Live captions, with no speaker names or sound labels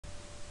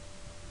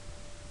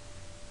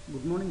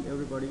Good morning,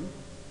 everybody.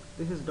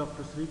 This is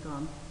Dr.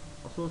 Srikanth,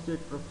 Associate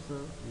Professor,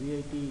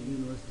 VIT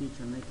University,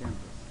 Chennai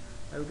campus.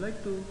 I would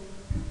like to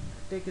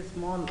take a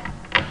small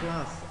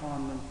class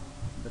on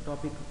the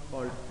topic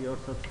called pure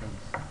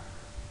substance.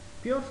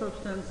 Pure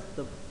substance,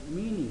 the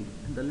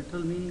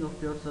literal meaning of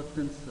pure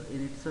substance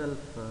in itself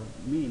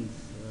means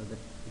that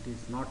it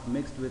is not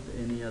mixed with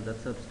any other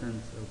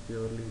substance.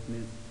 Purely, it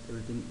means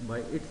everything by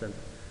itself.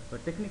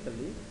 But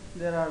technically,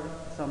 there are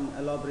some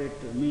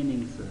elaborate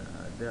meanings.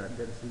 There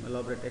is some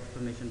elaborate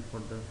explanation for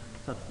the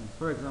substance.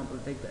 For example,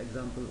 take the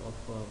example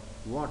of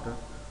water.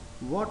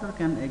 Water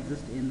can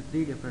exist in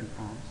three different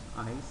forms: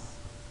 ice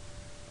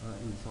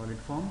in solid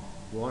form,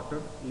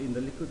 water in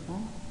the liquid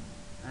form,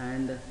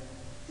 and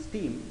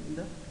steam in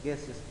the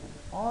gaseous form.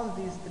 All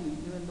these three,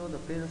 even though the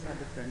phases are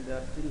different, they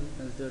are still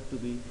considered to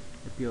be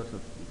a pure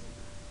substance.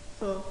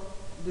 So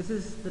this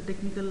is the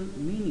technical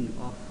meaning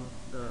of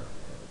the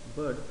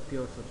word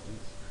pure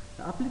substance.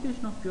 The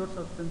application of pure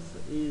substance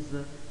is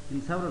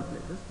in several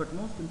places, but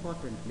most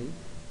importantly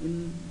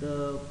in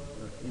the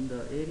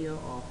area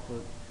of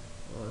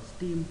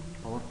steam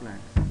power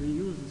plants. We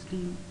use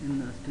steam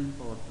in steam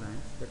power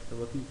plants. That's the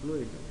working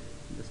fluid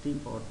in the steam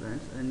power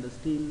plants, and the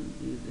steam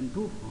is in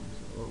two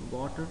forms: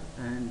 water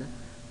and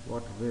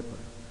water vapor.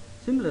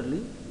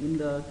 Similarly, in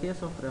the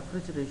case of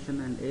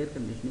refrigeration and air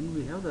conditioning,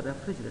 we have the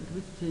refrigerant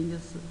which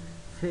changes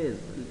phase.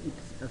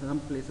 Some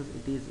places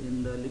it is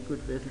in the liquid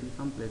phase, in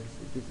some places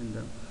it is in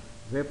the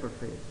vapor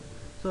phase.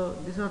 So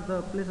these are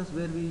the places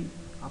where we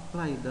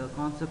apply the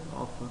concept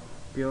of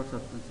pure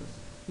substances.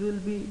 You will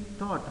be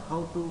taught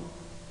how to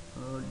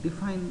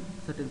define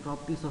certain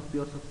properties of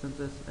pure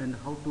substances and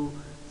how to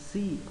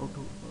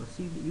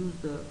use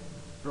the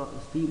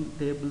steam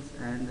tables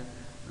and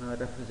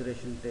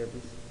refrigeration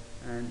tables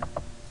and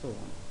so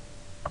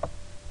on.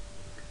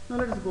 Now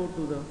let us go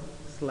to the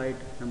slide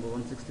number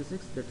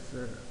 166, that's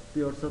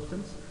pure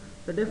substance.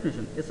 The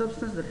definition: a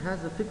substance that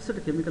has a fixed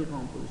chemical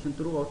composition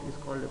throughout is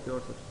called a pure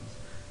substance.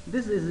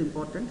 This is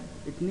important.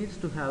 It needs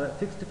to have a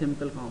fixed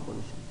chemical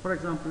composition. For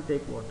example,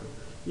 take water.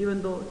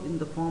 Even though in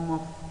the form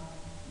of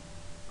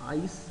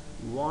ice,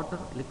 water,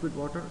 liquid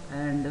water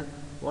and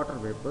water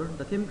vapor,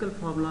 the chemical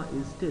formula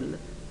is still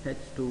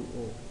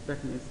H2O.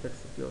 That means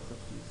that's a pure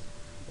substance.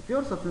 A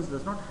pure substance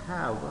does not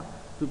have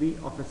to be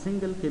of a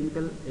single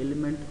chemical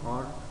element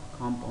or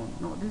compound.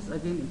 Now this is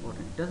again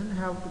important. It doesn't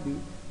have to be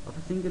of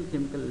a single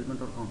chemical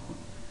element or compound.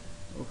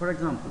 For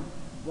example,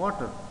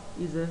 water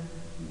is a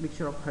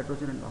mixture of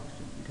hydrogen and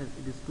oxygen.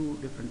 It is two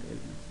different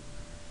elements.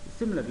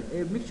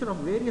 Similarly, a mixture of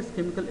various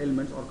chemical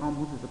elements or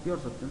compounds is a pure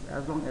substance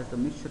as long as the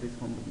mixture is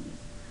homogeneous.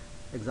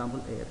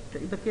 Example, air.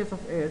 In the case of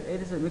air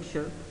is a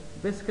mixture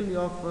basically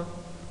of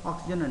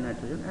oxygen and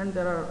nitrogen, and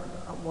there are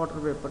water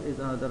vapor is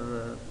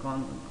another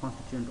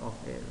constituent of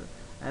air.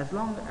 As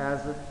long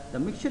as the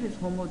mixture is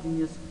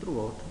homogeneous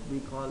throughout, we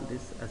call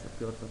this as a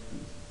pure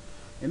substance.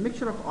 A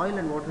mixture of oil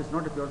and water is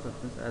not a pure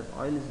substance, as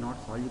oil is not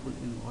soluble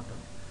in water.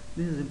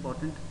 This is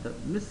important. The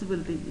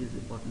miscibility is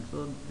important,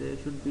 so they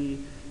should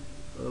be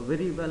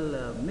very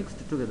well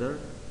mixed together.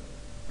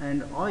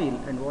 And oil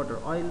and water,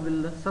 oil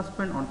will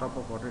suspend on top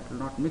of water, it will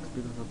not mix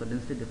because of the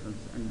density difference,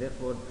 and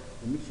therefore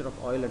the mixture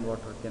of oil and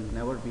water can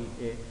never be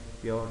a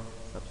pure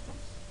substance.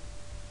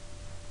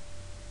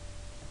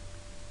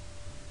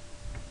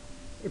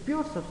 A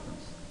pure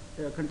substance,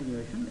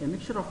 continuation, a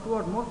mixture of two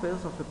or more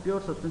phases of a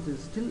pure substance is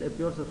still a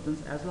pure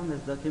substance as long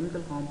as the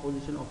chemical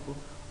composition of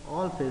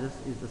all phases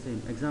is the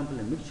same. Example,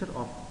 a mixture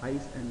of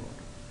ice and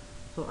water.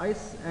 So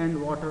ice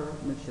and water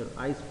mixture,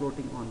 ice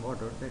floating on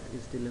water, that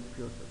is still a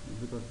pure substance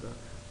because the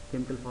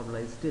chemical formula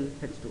is still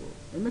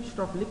H2O. A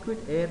mixture of liquid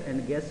air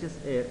and gaseous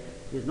air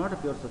is not a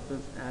pure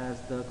substance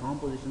as the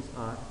compositions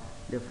are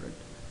different.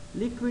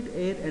 Liquid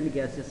air and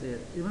gaseous air.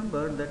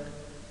 Remember that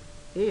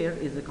air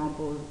is a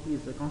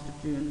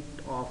constituent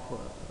of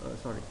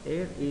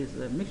air is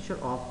a mixture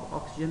of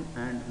oxygen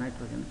and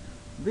nitrogen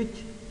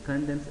which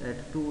condense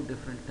at two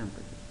different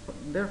temperatures.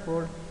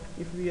 Therefore,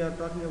 if we are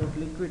talking about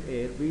liquid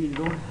air, we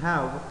don't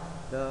have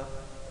the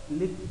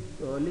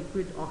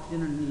liquid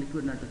oxygen and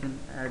liquid nitrogen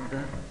at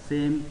the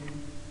same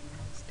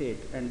state,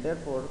 and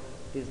therefore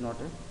it is not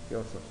a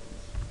pure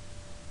substance.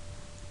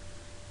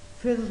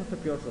 Phases of a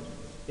pure substance.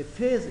 A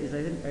phase is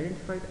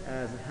identified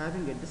as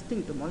having a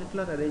distinct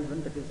molecular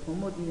arrangement that is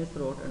homogeneous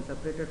throughout and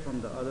separated from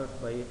the others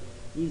by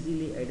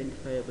easily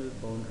identifiable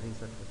boundary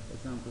surface. For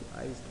example,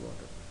 iced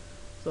water.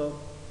 So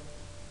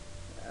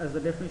as the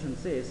definition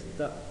says,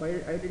 the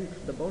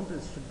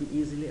boundaries should be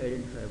easily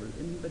identifiable.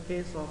 In the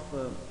case of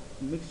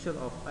mixture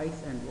of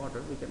ice and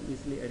water, we can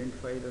easily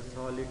identify the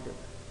solid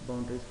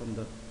boundaries from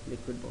the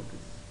liquid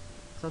boundaries.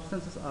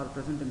 Substances are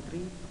present in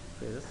three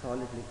phases: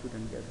 solid, liquid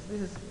and gases.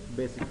 This is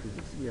basic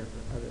physics. We are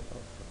aware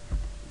of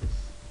this.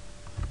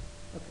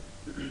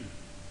 Okay.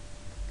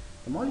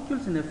 The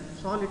molecules in a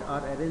solid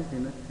are arranged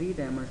in a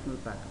three-dimensional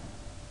pattern.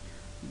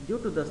 Due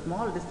to the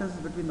small distances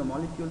between the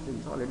molecules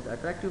in solid, the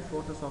attractive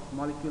forces of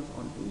molecules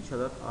on each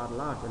other are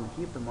large and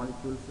keep the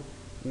molecules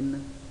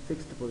in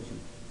fixed position.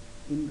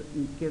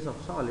 In case of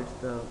solids,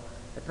 the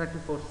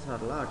attractive forces are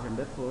large, and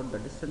therefore the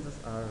distances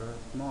are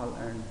small,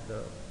 and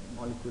the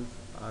molecules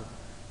are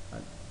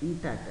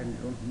intact and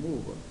don't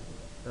move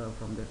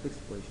from their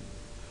fixed position.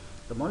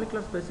 The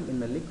molecular spacing in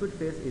the liquid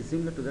phase is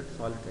similar to that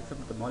solid,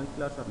 except the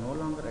molecules are no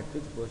longer at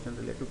fixed position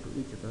relative to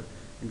each other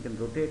and can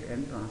rotate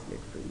and translate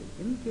freely.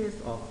 In case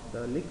of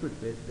the liquid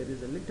phase, there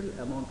is a little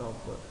amount of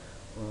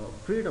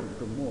freedom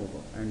to move,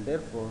 and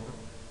therefore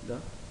the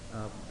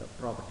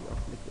property of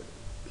liquid.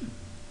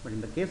 But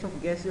in the case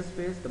of gaseous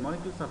phase, the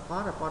molecules are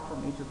far apart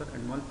from each other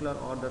and molecular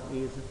order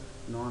is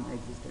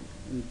non-existent.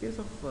 In case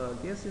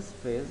of gaseous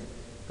phase,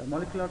 the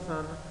molecules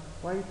are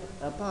quite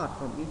apart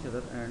from each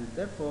other, and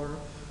therefore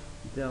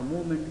the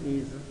movement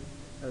is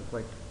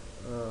quite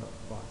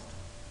fast.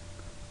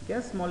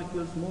 Gas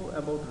molecules move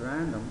about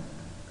random,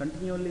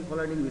 continually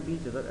colliding with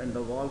each other and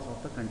the walls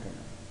of the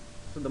container.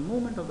 So the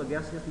movement of the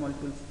gaseous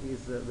molecules is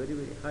very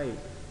high,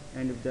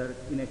 and if they are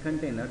in a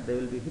container, they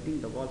will be hitting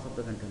the walls of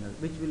the container,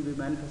 which will be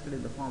manifested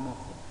in the form of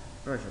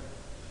pressure.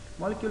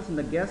 Molecules in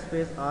the gas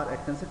phase are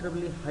at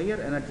considerably higher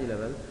energy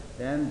level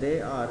than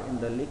they are in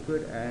the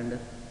liquid and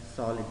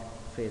solid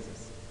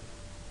phases.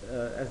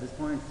 As this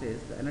point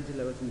says, the energy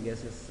levels in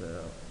gaseous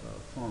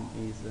form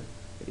is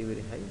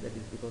very high. That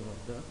is because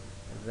of the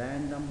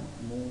random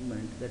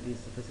movement that is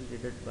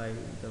facilitated by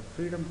the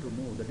freedom to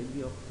move, the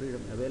degree of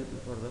freedom available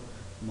for the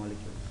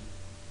molecules.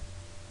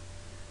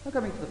 Now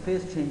coming to the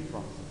phase change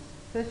process.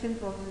 Phase change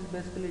process is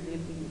basically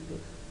dealing with the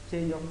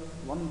change of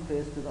one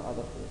phase to the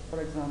other phase.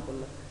 For example,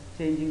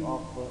 changing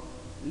of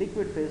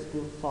liquid phase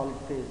to solid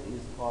phase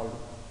is called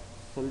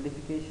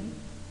solidification.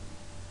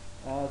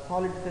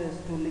 Solid phase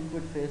to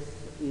liquid phase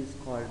is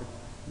called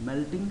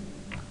melting.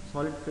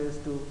 Solid phase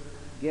to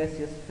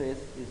gaseous phase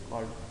is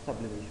called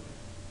sublimation.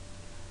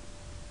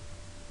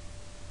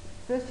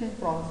 Phase change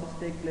processes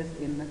take place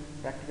in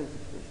practical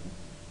situations.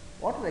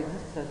 Water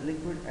exists as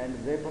liquid and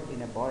vapor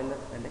in a boiler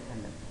and a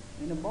condenser.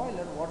 In a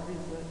boiler, water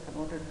is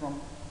converted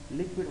from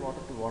liquid water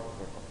to water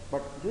vapor.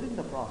 But during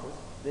the process,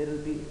 there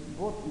will be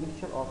both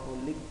mixture of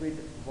liquid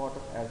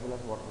water as well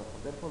as water vapor.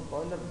 Therefore,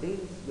 boiler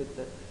deals with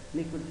the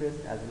liquid phase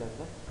as well as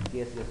the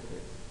gaseous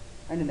phase.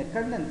 And in a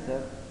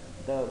condenser,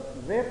 the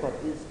vapor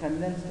is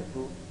condensed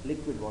to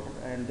liquid water,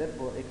 and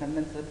therefore a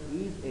condenser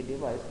is a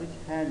device which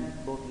handles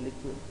both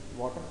liquid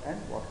water and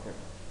water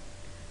vapor.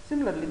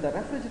 Similarly, the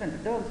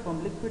refrigerant turns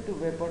from liquid to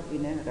vapor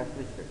in a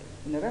refrigerator.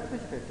 In a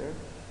refrigerator,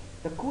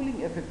 the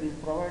cooling effect is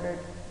provided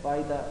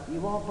by the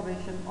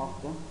evaporation of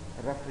the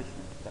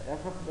refrigerant. The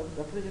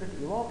refrigerant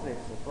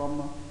evaporates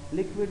from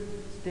liquid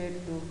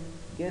state to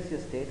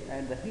gaseous state,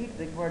 and the heat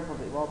required for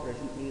the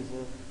evaporation is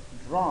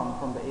drawn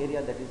from the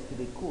area that is to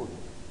be cooled.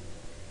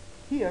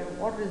 Here,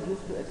 water is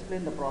used to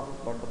explain the process,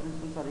 but the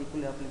principles are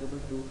equally applicable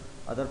to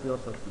other pure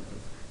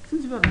substances.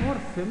 Since we are more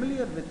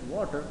familiar with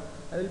water,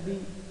 I will be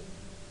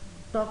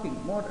talking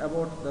more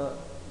about the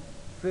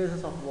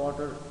phases of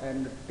water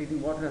and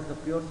treating water as the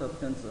pure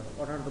substance,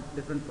 what are the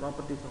different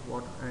properties of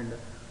water, and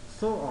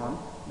so on.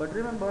 But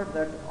remember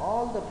that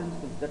all the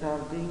principles that are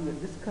being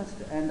discussed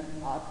and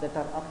that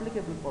are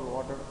applicable for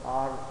water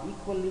are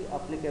equally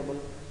applicable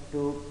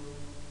to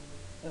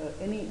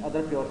any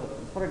other pure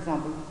substance. For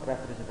example,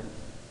 refrigerants.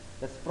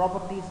 The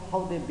properties,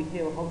 how they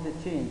behave, how they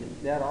change,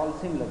 they are all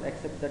similar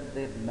except that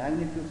their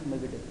magnitudes may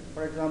be different.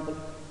 For example,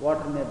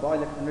 water may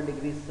boil at 100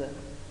 degrees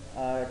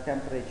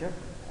temperature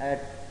at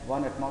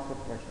 1 atmosphere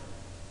pressure.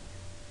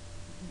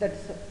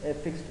 That's a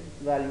fixed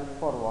value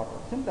for water.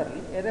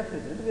 Similarly, a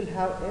refrigerant will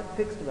have a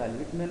fixed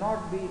value. It may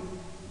not be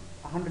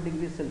 100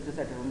 degrees Celsius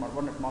at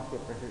 1 atmosphere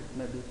pressure, it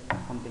may be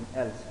something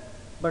else.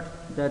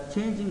 But the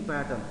changing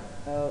pattern,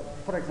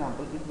 for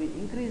example, if we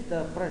increase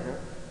the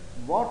pressure,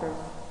 water's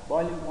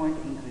boiling point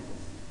increases.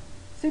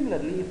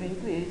 Similarly, if we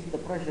increase the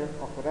pressure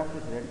of a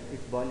refrigerant,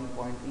 its boiling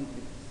point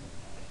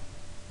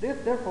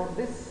increases. Therefore,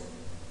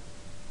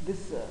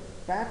 this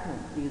pattern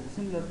is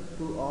similar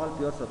to all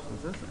pure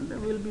substances, and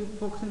we will be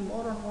focusing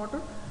more on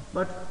water,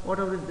 but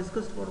whatever is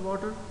discussed for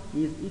water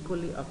is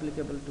equally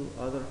applicable to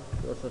other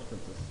pure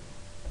substances.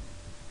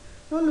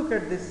 Now look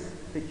at this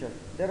picture.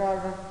 There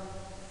are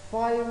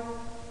 5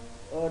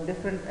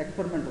 different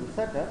experimental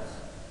setups.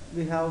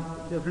 We have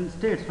different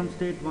states from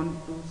state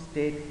 1 to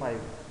state 5.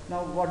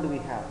 Now what do we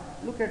have?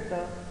 Look at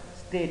the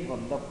state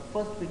 1, the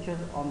first picture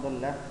on the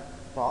left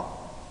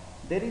top.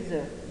 There is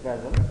a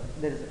vessel,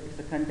 it's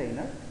a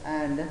container,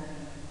 and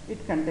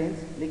it contains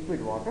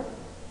liquid water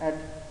at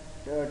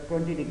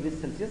 20 degrees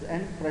Celsius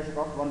and pressure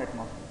of 1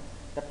 atmosphere.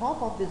 The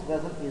top of this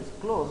vessel is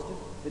closed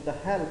with the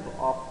help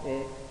of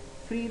a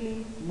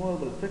freely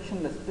movable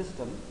frictionless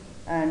piston,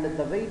 and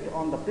the weight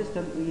on the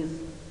piston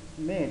is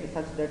made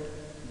such that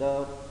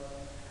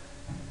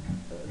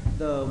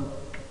the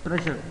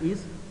pressure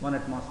is 1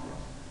 atmosphere.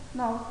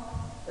 Now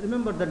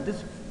remember that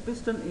this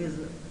piston is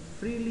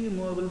freely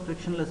movable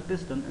frictionless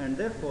piston, and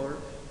therefore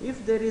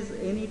if there is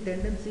any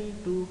tendency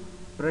to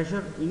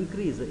pressure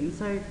increase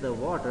inside the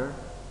water,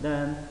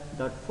 then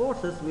that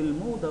forces will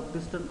move the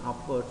piston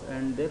upwards,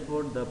 and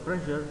therefore the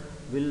pressure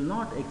will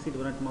not exceed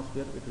 1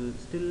 atmosphere, it will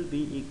still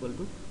be equal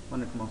to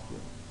 1 atmosphere.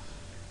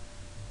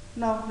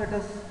 Now let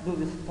us do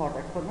this thought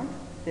experiment.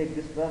 take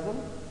this vessel,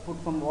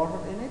 put some water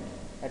in it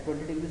at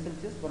 20 degrees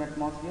Celsius, 1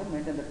 atmosphere,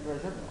 maintain the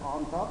pressure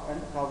on top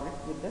and cover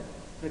it with the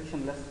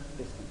frictionless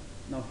piston.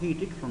 Now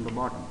heat it from the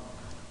bottom.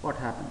 What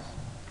happens?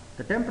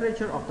 The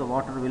temperature of the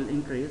water will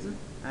increase,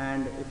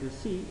 and if you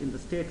see in the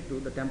state 2,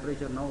 the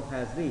temperature now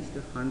has reached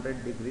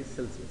 100 degrees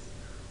Celsius.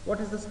 What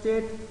is the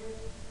state?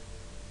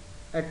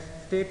 At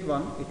state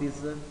 1 it is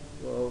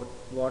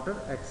water.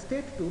 At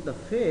state 2 the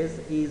phase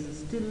is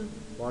still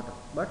water,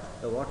 but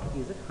the water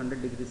is at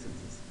 100 degrees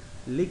Celsius.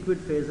 Liquid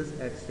phases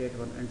at state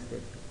 1 and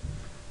state 2.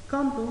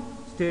 Come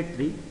to state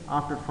 3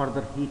 after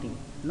further heating.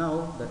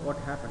 Now that what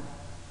happened?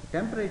 The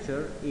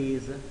temperature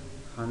is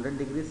 100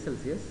 degrees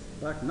Celsius,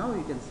 but now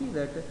you can see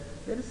that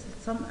there is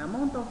some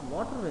amount of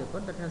water vapor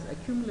that has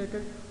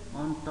accumulated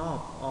on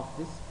top of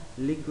this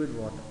liquid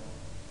water.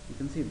 You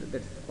can see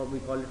that's what we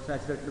call it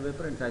saturated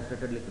vapor and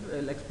saturated liquid.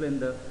 I'll explain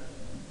the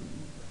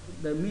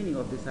meaning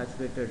of the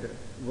saturated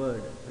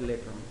word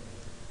later on.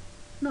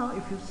 Now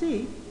if you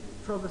see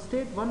from the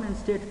state 1 and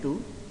state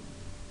 2,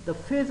 the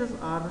phases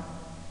are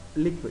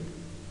liquid.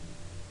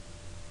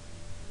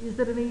 Is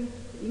there any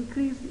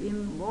increase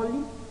in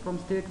volume from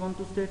state 1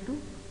 to state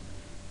 2?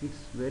 It's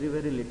very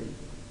little.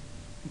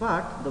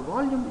 But the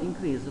volume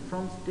increase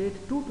from state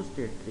 2 to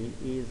state 3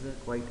 is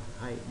quite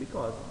high,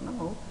 because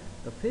now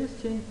the phase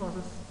change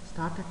process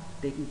started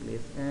taking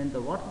place, and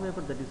the water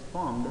vapor that is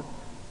formed,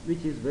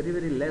 which is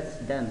very less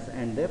dense,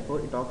 and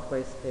therefore it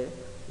occupies a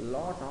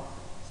lot of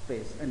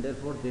space, and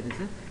therefore there is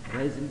a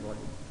rise in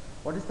volume.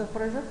 What is the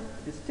pressure?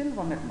 It is still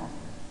 1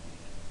 atmosphere.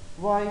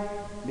 Why?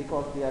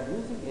 Because we are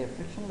using a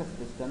frictionless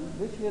piston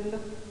which will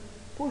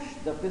push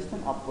the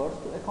piston upwards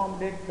to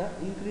accommodate the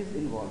increase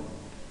in volume.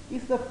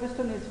 If the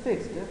piston is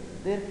fixed,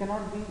 there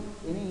cannot be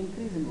any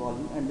increase in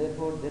volume, and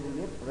therefore there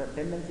will be a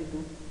tendency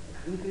to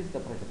increase the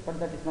pressure, but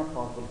that is not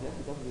possible here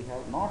because we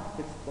have not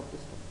fixed the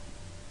piston.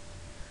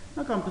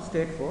 Now come to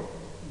state 4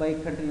 by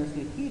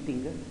continuously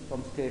heating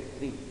from state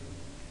 3.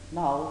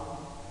 Now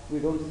we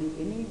don't see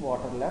any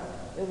water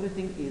left,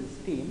 everything is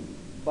steam,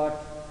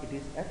 but it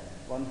is at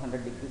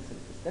 100 degrees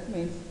Celsius. That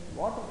means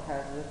water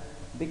has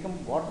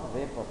become water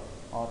vapor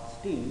or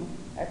steam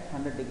at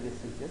 100 degrees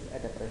Celsius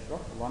at a pressure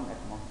of 1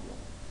 atmosphere.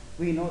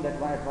 We know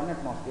that at 1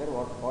 atmosphere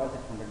water boils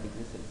at 100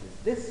 degrees Celsius.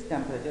 This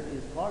temperature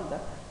is called the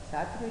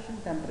saturation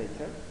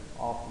temperature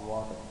of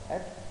water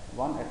at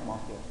 1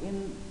 atmosphere.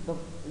 In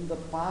the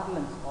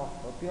parlance of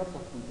pure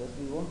substances,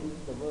 we won't use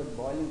the word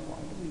boiling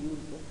point, we use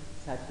the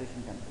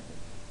saturation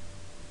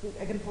temperature.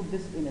 I can put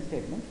this in a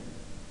statement.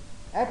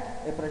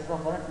 At a pressure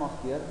of 1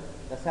 atmosphere,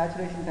 the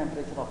saturation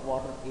temperature of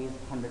water is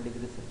 100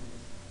 degrees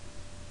Celsius.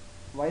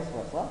 Vice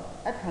versa,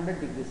 at 100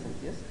 degrees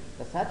Celsius,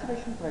 the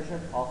saturation pressure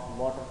of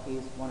water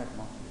is 1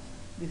 atmosphere.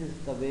 This is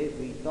the way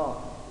we talk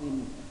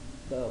in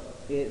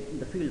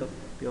the field of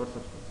pure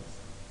substances.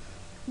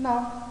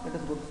 Now, let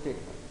us go to state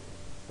 5.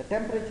 The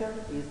temperature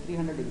is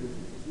 300 degrees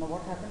Celsius. Now,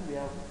 what happened? We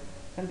have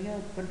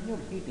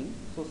continued heating.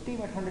 So,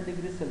 steam at 100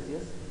 degrees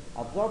Celsius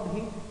absorbed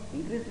heat,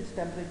 increased its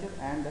temperature,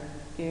 and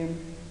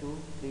came to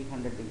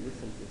 300 degrees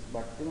Celsius.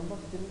 But remember,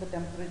 still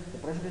the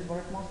pressure is 1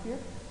 atmosphere,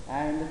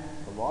 and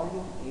the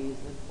volume is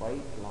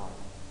quite large.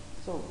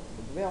 So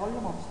the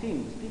volume of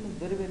steam is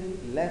very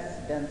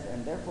less dense,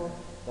 and therefore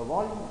the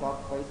volume it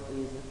occupies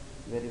is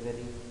very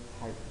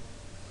high.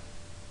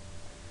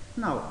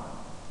 Now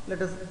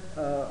let us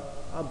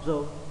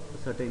observe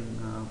certain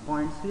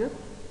points here.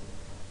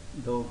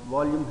 The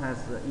volume has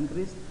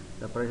increased,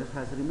 the pressure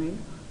has remained,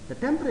 the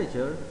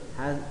temperature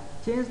has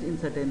changed in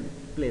certain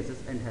places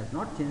and has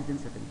not changed in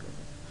certain places.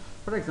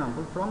 For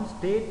example, from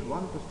state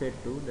 1 to state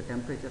 2, the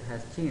temperature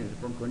has changed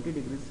from 20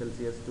 degrees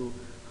Celsius to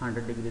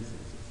 100 degrees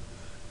Celsius.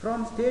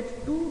 From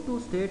state 2 to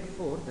state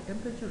 4, the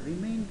temperature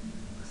remained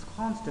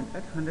constant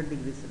at 100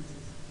 degrees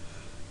Celsius.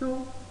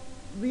 Now,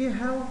 we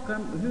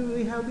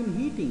have been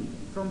heating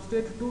from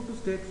state 2 to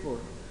state 4,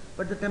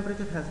 but the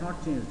temperature has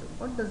not changed.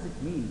 What does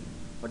it mean?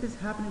 What is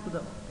happening to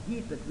the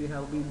heat that we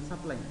have been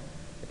supplying?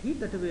 The heat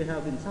that we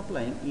have been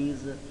supplying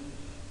is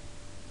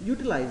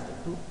utilized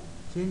to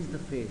change the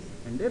phase,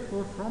 and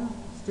therefore from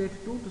state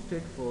 2 to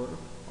state 4,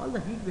 all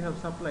the heat we have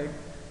supplied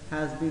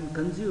has been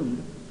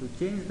consumed to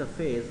change the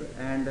phase,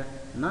 and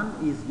none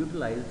is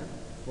utilized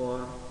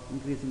for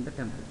increasing the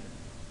temperature.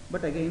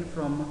 But again,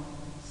 from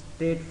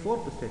state 4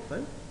 to state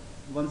 5,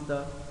 once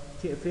the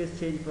phase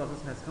change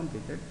process has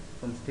completed,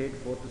 from state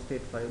 4 to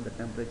state 5, the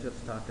temperature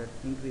started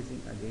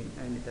increasing again,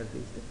 and it has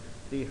reached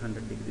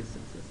 300 degrees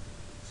Celsius.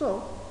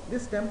 So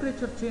this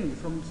temperature change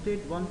from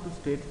state 1 to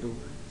state 2,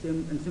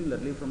 and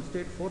similarly from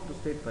state 4 to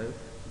state 5,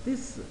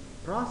 this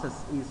process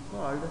is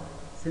called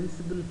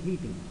sensible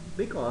heating,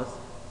 because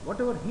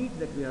whatever heat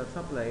that we are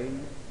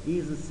supplying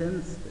is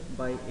sensed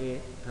by a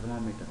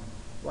thermometer,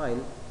 while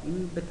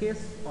in the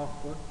case of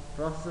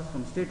processes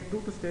from state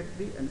 2 to state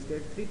 3 and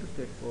state 3 to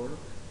state 4,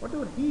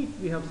 whatever heat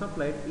we have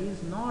supplied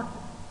is not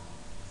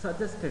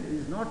suggested,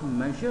 is not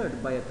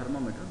measured by a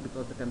thermometer,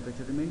 because the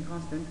temperature remains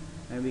constant,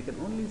 and we can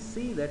only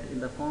see that in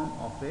the form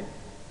of a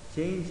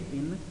change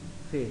in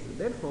phase.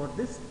 Therefore,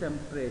 this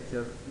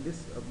temperature,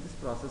 this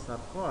process are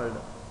called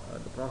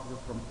the processes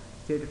from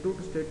state 2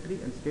 to state 3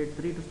 and state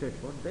 3 to state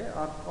 4, they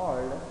are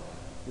called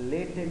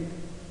latent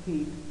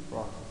heat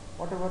process.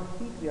 Whatever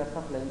heat we are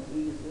supplying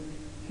is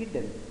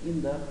hidden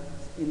in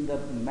the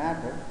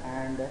matter,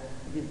 and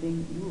it is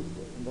being used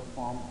in the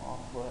form of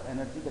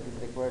energy that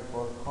is required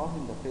for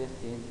causing the phase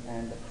change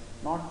and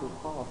not to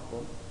cause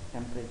the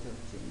temperature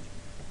change.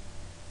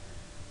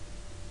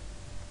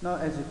 Now,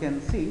 as you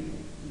can see,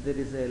 there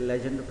is a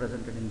legend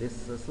presented in this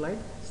slide.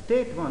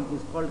 State 1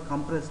 is called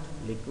compressed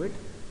liquid,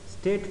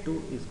 state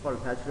 2 is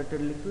called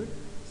saturated liquid,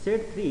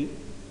 state 3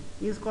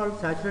 is called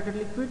saturated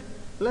liquid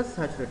plus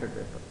saturated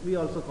vapor. We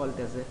also call it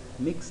as a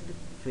mixed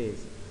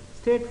phase.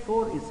 State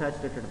 4 is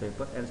saturated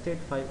vapor and state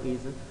 5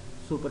 is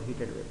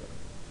superheated vapor.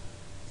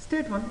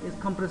 State 1 is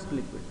compressed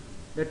liquid.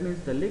 That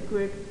means the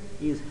liquid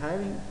is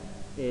having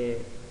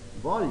a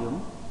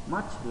volume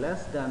much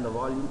less than the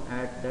volume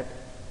at that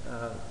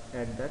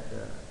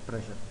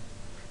pressure.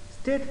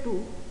 State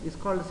 2 is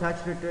called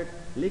saturated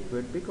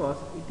liquid because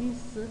it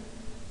is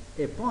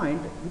a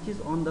point which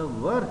is on the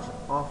verge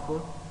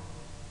of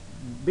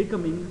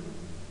becoming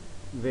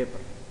vapor.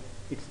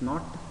 It's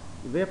not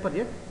vapor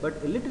yet,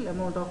 but a little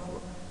amount of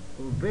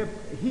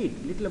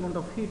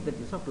heat that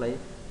you supply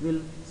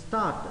will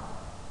start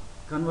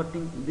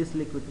converting this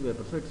liquid to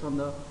vapor. So it's on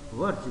the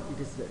verge.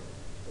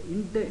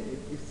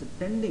 It's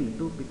tending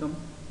to become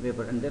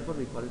vapor, and therefore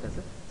we call it as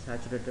a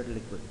saturated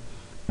liquid.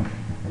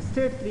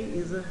 State 3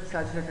 is a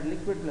saturated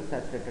liquid plus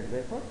saturated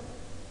vapor,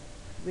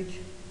 which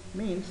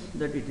means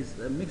that it is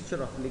a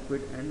mixture of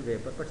liquid and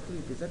vapor, but still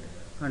it is at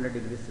 100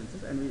 degrees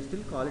Celsius, and we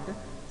still call it a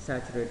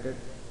saturated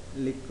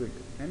liquid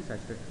and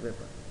saturated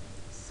vapor.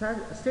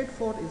 State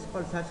 4 is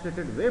called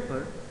saturated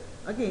vapor.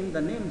 Again,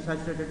 the name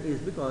saturated is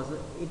because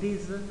it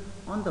is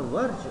on the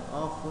verge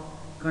of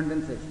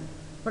condensation.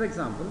 For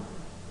example,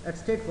 at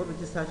state 4,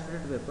 which is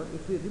saturated vapor,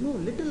 if we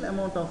remove little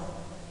amount of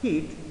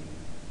heat,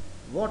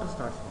 water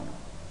starts forming,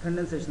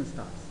 condensation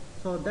starts.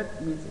 So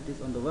that means it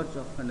is on the verge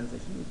of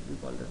condensation, which we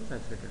call it as a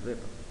saturated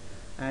vapor.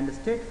 And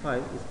state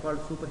 5 is called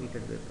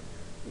superheated vapor.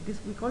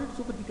 We call it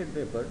superheated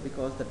vapor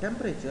because the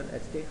temperature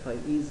at state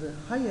 5 is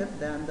higher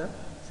than the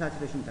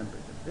saturation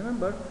temperature.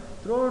 Remember,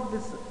 throughout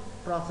this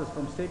process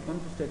from state 1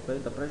 to state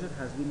 5, the pressure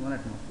has been 1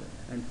 atmosphere,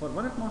 and for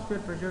 1 atmosphere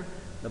pressure,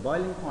 the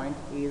boiling point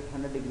is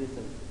 100 degrees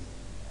Celsius.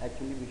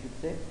 Actually, we should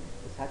say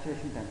the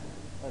saturation temperature.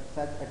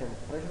 At a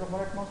pressure of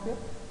 1 atmosphere,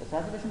 the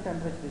saturation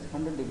temperature is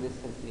 100 degrees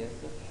Celsius,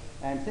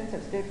 and since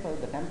at state 5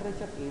 the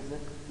temperature is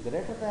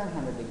greater than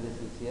 100 degrees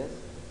Celsius,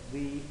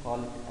 we call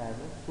it as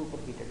a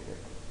superheated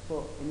vapor.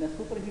 So, in a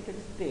superheated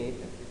state,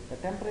 the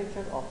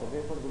temperature of the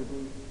vapor will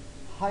be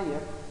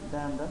higher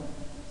than the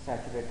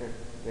saturated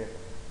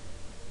vapor.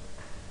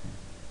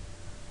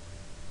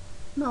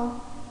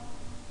 Now,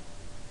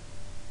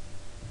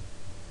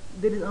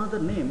 there is another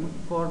name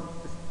for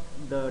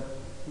the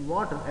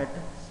water at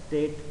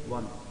state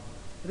 1.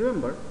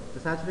 Remember, the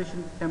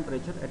saturation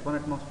temperature at 1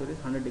 atmosphere is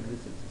 100 degrees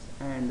Celsius,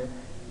 and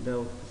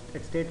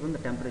at state 1 the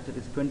temperature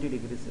is 20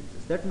 degrees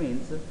Celsius. That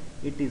means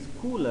it is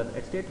cooler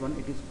at state 1,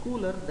 it is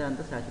cooler than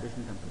the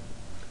saturation temperature.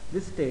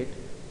 This state,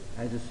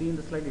 as you see in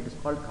the slide, it is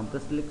called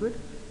compressed liquid.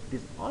 It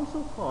is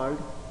also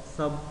called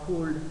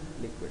subcooled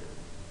liquid.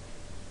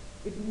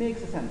 It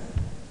makes sense.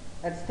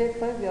 At state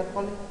 5 we are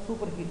calling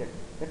superheated.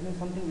 That means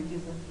something which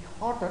is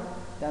hotter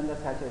than the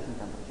saturation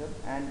temperature,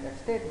 and at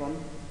state 1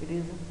 it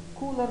is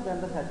cooler than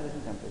the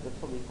saturation temperature,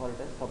 so we call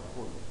it as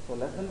subcooled. So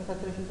less than the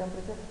saturation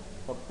temperature,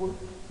 subcooled;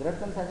 greater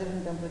than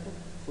saturation temperature,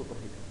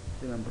 superheated.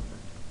 Remember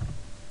that.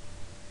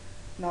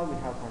 Now we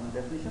have some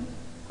definitions.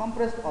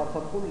 Compressed or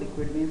subcooled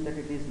liquid means that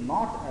it is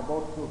not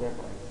about to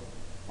vaporize.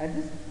 At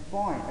this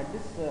point, at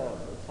this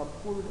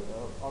subcooled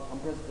or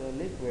compressed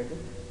liquid,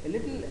 a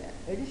little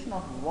addition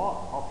of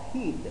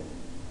heat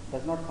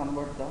does not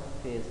convert the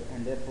phase,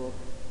 and therefore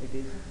it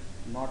is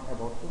not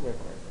about to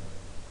vaporize.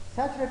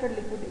 Saturated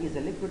liquid is a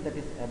liquid that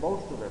is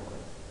about to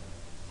vaporize.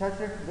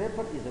 Saturated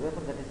vapor is a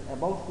vapor that is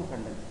about to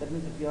condense. That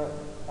means if you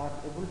are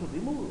able to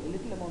remove a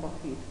little amount of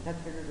heat,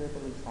 saturated vapor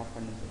will start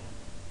condensation.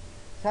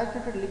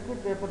 Saturated liquid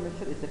vapor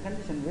mixture is a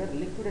condition where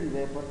liquid and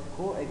vapor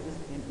coexist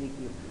in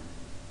equilibrium.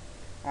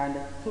 And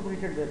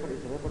superheated vapor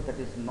is a vapor that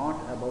is not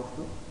about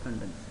to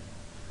condense.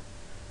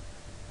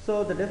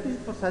 So the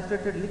definition for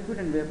saturated liquid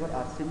and vapor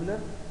are similar.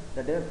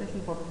 The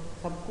definition for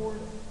subcooled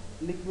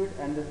liquid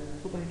and the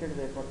superheated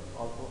vapor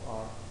also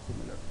are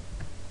similar.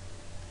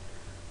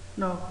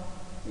 Now,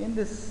 in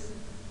this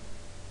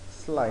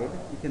slide,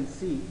 you can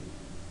see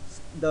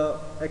the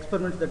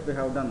experiments that we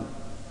have done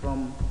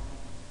from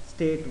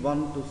state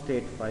 1 to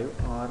state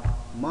 5 are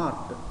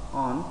marked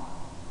on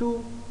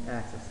two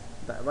axes.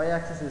 The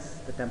y-axis is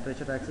the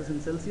temperature axis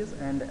in Celsius,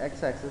 and the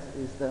x-axis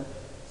is the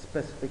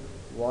specific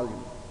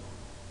volume.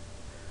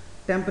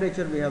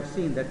 Temperature, we have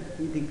seen that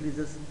it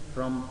increases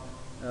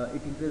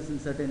in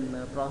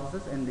certain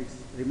processes and it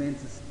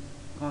remains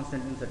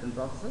constant in certain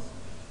processes.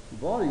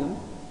 Volume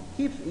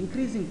keeps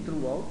increasing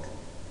throughout,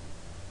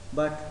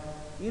 but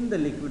in the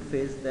liquid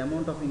phase the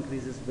amount of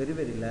increase is very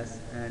less,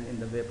 and in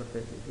the vapor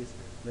phase it is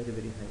very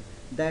high.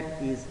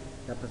 That is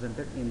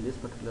represented in this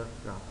particular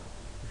graph.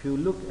 If you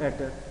look at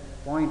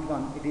point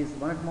 1 it is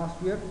 1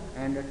 atmosphere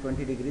and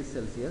 20 degrees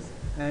Celsius,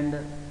 and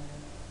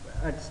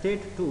at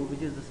state 2,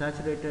 which is the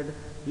saturated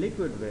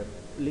liquid,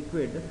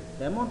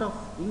 the amount of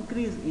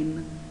increase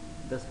in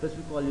the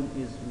specific volume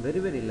is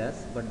very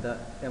less, but the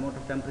amount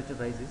of temperature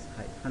rise is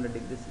high, 100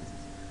 degrees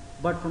Celsius.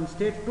 But from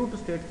state 2 to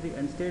state 3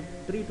 and state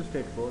 3 to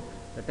state 4,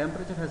 the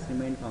temperature has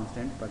remained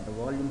constant, but the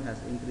volume has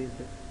increased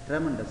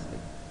tremendously.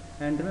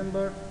 And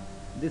remember,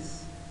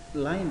 this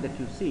line that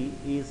you see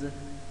is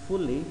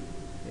fully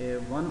a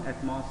 1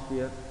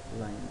 atmosphere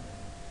line.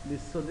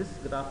 So this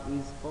graph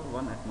is for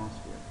 1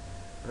 atmosphere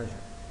pressure.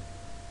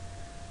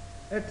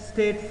 At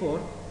state 4,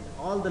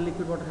 all the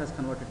liquid water has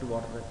converted to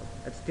water vapor.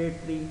 At state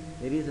 3,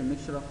 there is a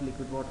mixture of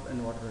liquid water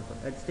and water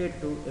vapor. At state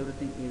 2,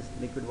 everything is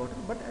liquid water,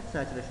 but at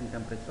saturation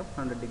temperature of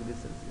 100 degrees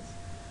Celsius.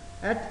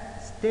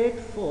 At state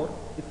 4,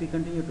 if we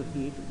continue to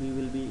heat, we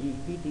will be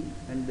heating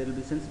and there will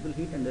be sensible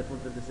heat, and therefore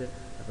there is a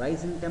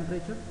rise in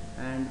temperature,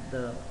 and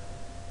the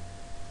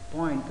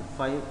point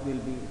 5 will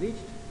be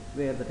reached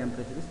where the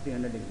temperature is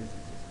 300 degrees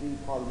Celsius.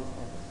 We call this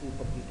as a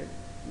superheated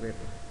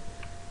vapor.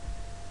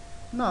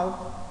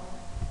 Now,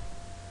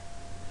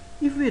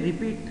 if we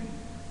repeat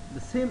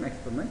the same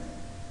experiment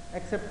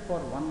except for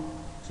one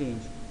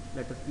change,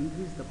 let us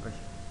increase the pressure.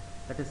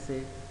 Let us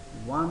say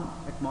 1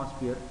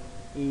 atmosphere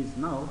is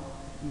now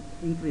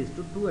increased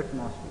to 2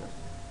 atmospheres.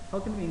 How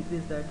can we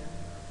increase that?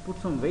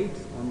 Put some weights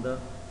on the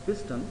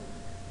piston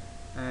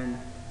and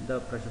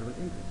the pressure will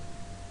increase.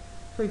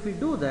 So if we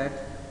do that,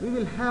 we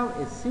will have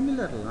a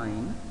similar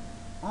line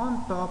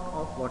on top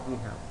of what we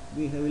have.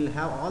 We will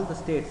have all the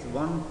states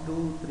 1,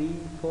 2, 3,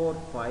 4,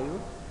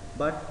 5,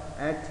 but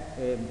at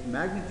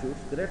magnitudes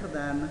greater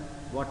than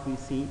what we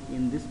see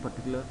in this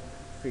particular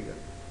figure.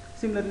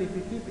 Similarly, if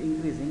we keep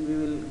increasing, we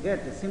will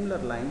get similar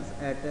lines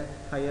at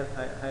higher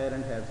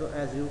and higher. So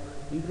as you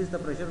increase the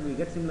pressure, we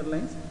get similar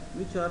lines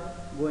which are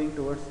going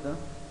towards the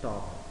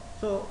top.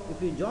 So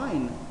if we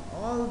join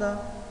all the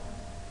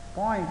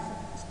points,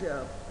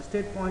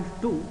 state point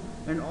 2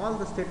 and all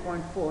the state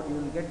point 4, you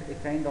will get a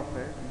kind of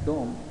a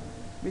dome,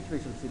 which we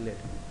shall see later.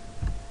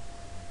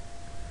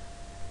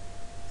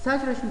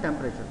 Saturation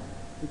temperature,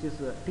 which is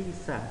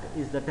Tsat,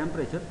 is the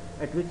temperature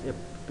at which a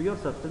pure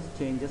substance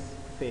changes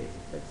phase.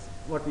 That's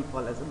what we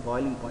call as a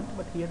boiling point,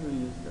 but here we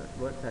use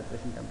the word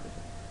saturation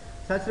temperature.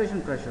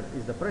 Saturation pressure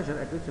is the pressure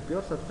at which a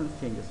pure substance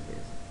changes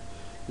phase.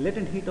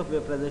 Latent heat of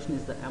vaporization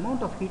is the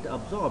amount of heat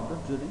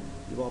absorbed during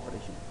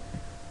evaporation.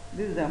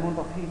 This is the amount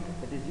of heat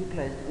that is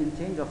utilized in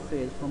change of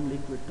phase from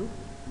liquid to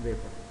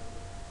vapor.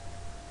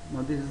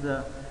 Now this is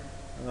the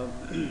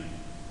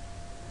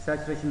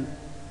saturation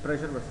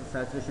pressure versus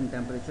saturation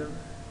temperature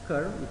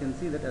curve. You can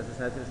see that as the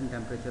saturation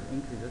temperature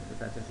increases, the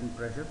saturation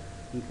pressure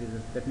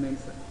increases. That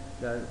means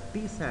the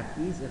Tsat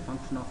is a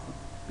function of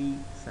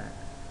Psat.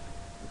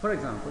 For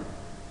example,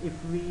 if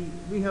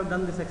we have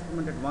done this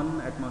experiment at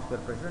 1 atmosphere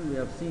pressure and we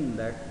have seen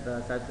that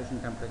the saturation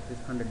temperature is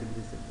 100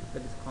 degrees Celsius.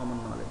 That is common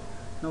knowledge.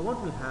 Now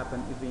what will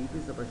happen if we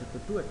increase the pressure to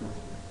 2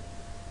 atmospheres?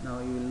 Now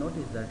you will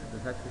notice that the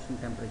saturation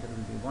temperature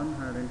will be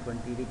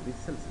 120 degrees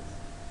Celsius.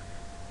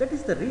 That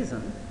is the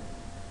reason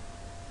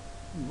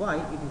why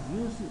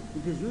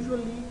it is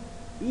usually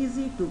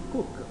easy to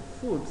cook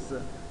foods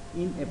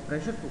in a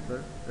pressure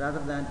cooker rather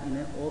than in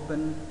an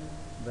open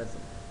vessel.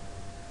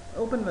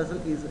 Open vessel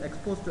is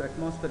exposed to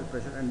atmospheric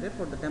pressure, and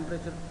therefore the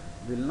temperature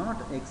will not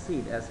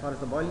exceed, as far as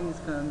the boiling is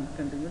concerned,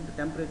 the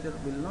temperature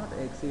will not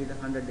exceed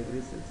 100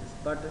 degrees Celsius.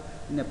 But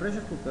in a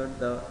pressure cooker,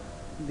 the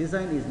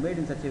design is made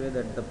in such a way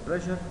that the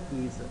pressure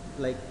is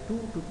like 2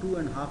 to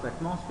 2.5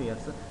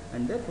 atmospheres,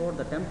 and therefore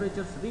the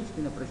temperatures reached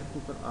in a pressure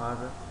cooker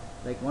are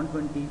like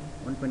 120,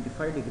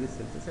 125 degrees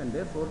Celsius, and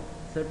therefore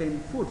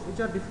certain foods which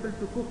are difficult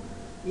to cook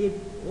in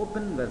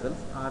open vessels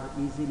are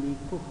easily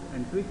cooked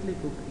and quickly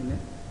cooked in a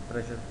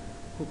pressure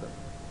cooker.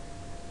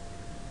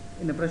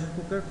 In a pressure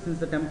cooker, since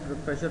the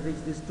pressure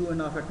reaches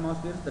 2.5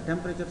 atmospheres, the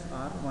temperatures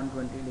are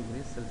 120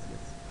 degrees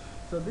Celsius.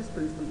 So this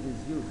principle is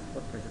used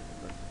for pressure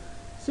cookers.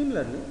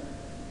 Similarly,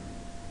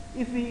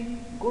 if we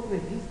go to a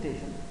heat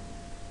station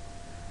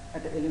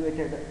at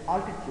elevated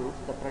altitudes,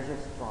 the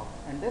pressures drop,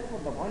 and therefore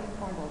the boiling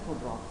point also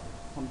drops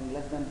something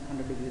less than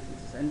 100 degrees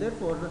Celsius, and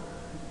therefore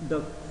the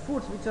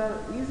foods which are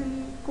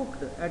easily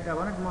cooked at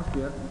 1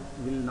 atmosphere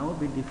will now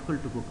be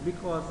difficult to cook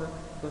because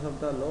of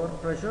the lower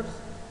pressures.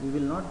 We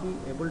will not be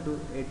able to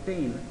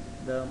attain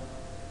the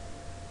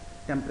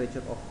temperature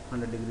of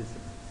 100 degrees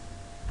Celsius.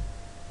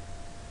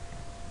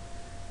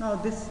 Now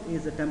this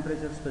is a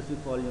temperature specific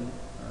volume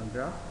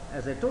graph.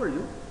 As I told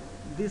you,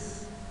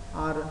 these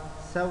are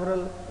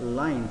several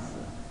lines.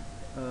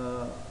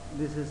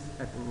 This is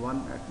at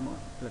 1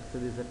 atmosphere, let's say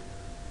this is at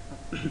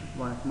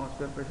 1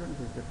 atmosphere pressure,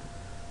 this is at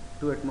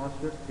 2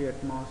 atmospheres, 3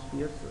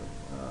 atmospheres,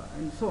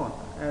 and so on.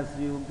 As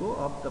you go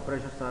up, the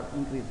pressures are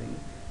increasing,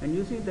 and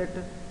you see that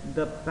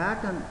the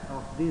pattern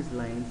of these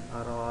lines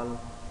are all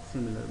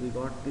similar. We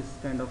got this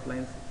kind of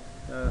lines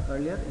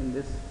earlier in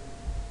this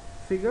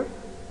figure,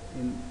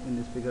 in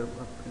this figure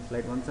of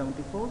slide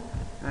 174,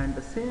 and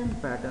the same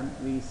pattern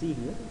we see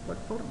here but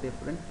for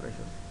different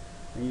pressures.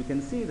 And you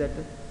can see that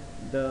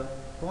the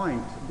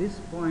points, these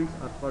points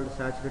are called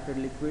saturated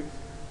liquids,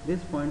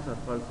 these points are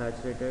called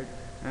saturated,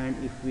 and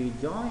if we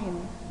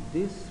join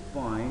these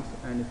points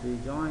and if we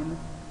join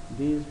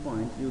these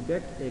points, you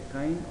get a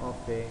kind of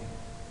a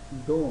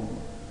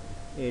dome.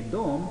 A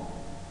dome,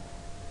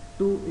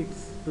 to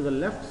the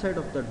left side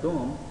of the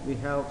dome we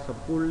have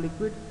subcooled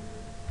liquid,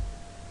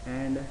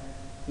 and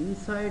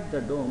inside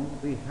the dome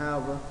we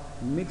have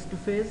mixed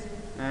phase,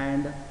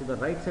 and to the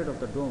right side of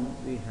the dome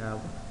we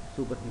have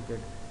superheated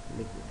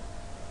liquid.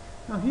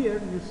 Now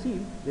here you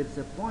see there is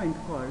a point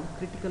called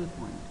critical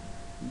point.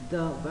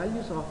 The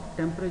values of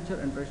temperature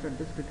and pressure at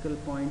this critical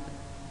point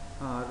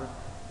are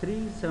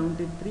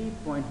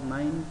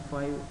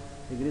 373.95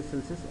 degrees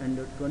Celsius and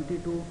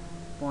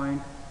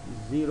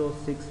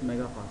 22.06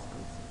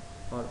 megapascals,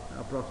 or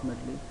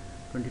approximately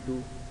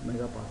 22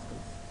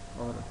 megapascals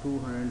or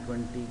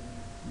 220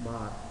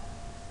 bar.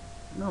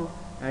 Now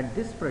at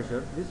this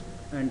pressure, this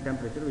and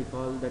temperature, we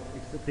call that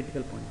it's a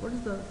critical point. What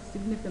is the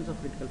significance of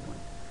critical point?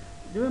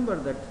 Remember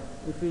that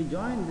if we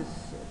join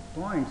these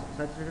points,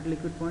 saturated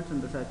liquid points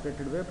and the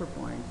saturated vapor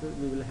points,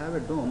 we will have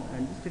a dome,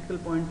 and this critical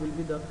point will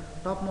be the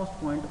topmost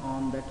point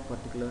on that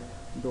particular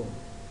dome.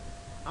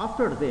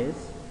 After this,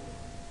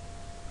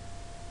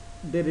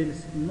 there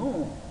is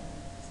no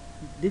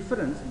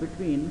difference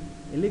between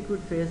a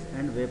liquid phase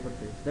and vapor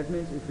phase. That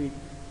means if we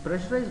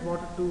pressurize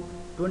water to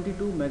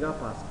 22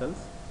 megapascals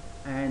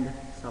and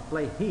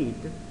supply heat,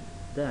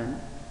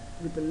 then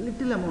with a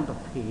little amount of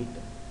heat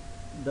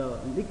the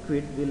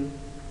liquid will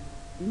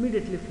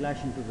immediately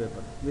flash into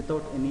vapor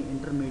without any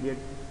intermediate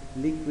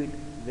liquid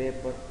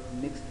vapor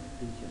mixed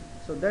region.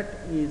 So that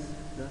is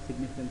the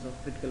significance of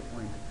critical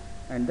point,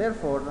 and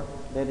therefore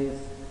there is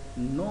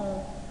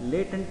no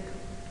latent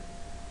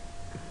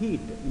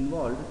heat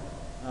involved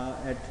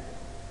at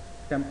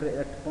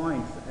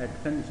points,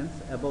 at conditions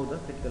above the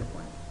critical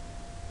point.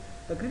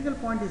 The critical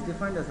point is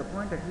defined as the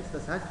point at which the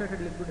saturated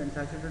liquid and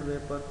saturated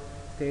vapor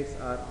states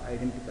are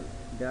identical.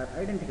 They are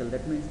identical,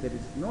 that means there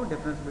is no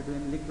difference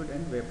between liquid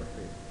and vapor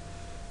phase.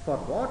 For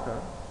water,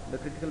 the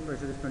critical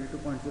pressure is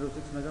 22.06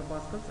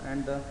 megapascals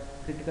and the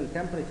critical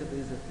temperature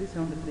is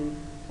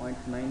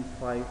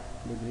 373.95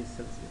 degrees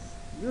Celsius.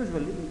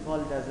 Usually we call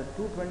it as a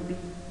 220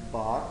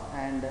 bar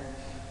and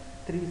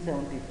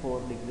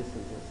 374 degrees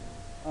Celsius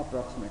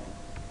approximately.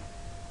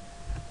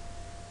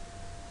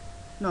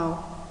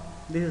 Now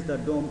this is the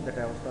dome that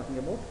I was talking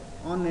about.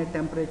 On a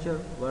temperature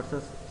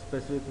versus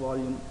specific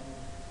volume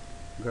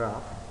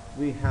graph,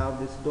 we have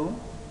this dome.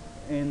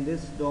 In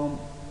this dome,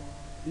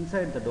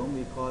 inside the dome,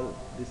 we call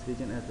this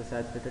region as the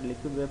saturated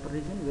liquid vapor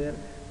region, where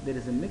there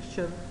is a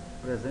mixture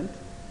present,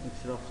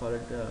 mixture of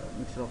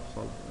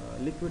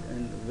liquid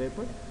and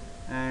vapor.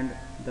 And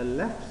the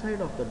left side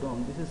of the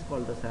dome, this is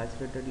called the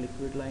saturated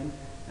liquid line,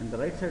 and the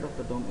right side of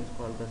the dome is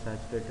called the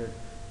saturated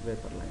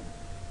vapor line.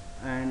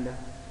 And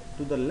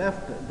to the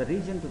left, the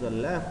region to the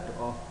left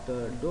of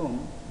the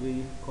dome,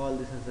 we call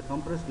this as the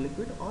compressed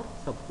liquid or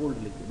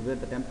subcooled liquid, where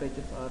the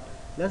temperatures are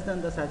less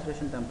than the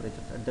saturation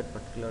temperatures at that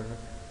particular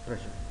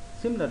pressure.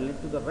 Similarly,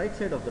 to the right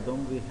side of the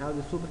dome, we have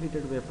the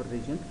superheated vapor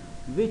region,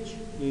 which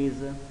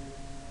is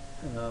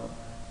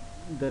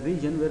the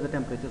region where the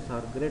temperatures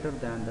are greater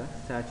than the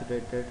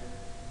saturated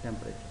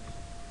temperatures.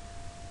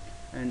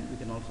 And we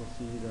can also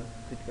see the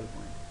critical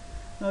point.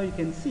 Now you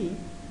can see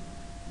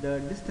the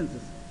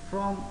distances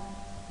from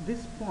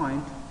this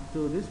point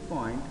to this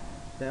point,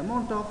 the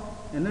amount of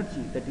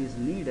energy that is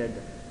needed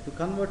to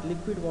convert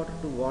liquid water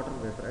to water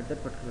vapor at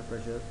that particular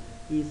pressure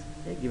is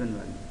a given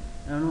value.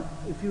 Now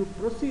if you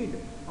proceed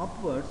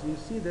upwards, you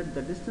see that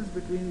the distance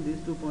between these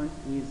 2 points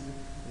is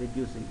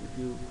reducing. If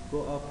you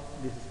go up,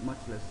 this is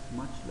much less,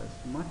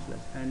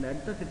 and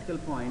at the critical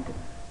point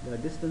the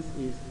distance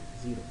is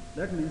 0.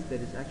 That means there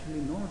is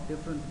actually no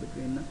difference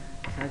between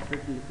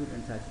saturated liquid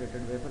and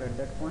saturated vapor at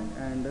that point,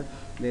 and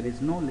there is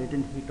no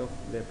latent heat of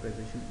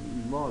vaporization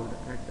involved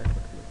at that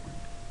particular point.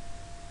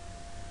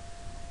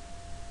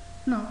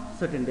 Now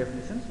certain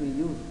definitions we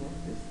use for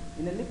this.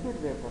 In a liquid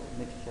vapor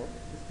mixture,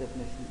 this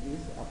definition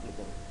is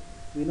applicable.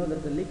 We know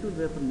that the liquid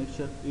vapor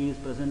mixture is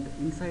present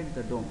inside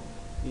the dome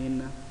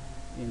in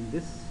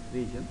this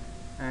region,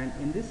 and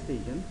in this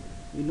region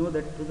we know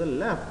that to the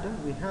left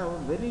we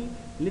have very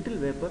little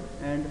vapor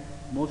and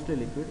mostly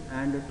liquid,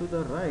 and to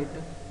the right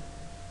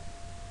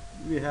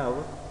we have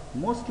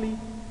mostly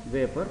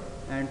vapor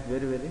and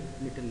very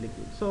little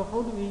liquid. So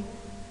how do we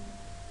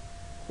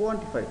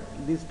quantify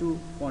these two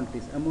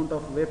quantities, amount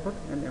of vapor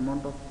and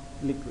amount of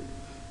liquid?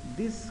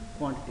 These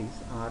quantities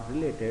are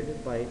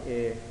related by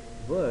a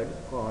word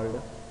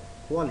called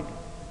quality.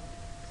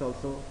 It's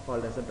also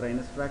called as a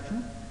dryness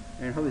fraction.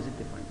 And how is it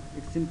defined?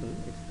 It's simple.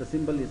 The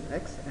symbol is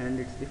X, and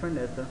it's defined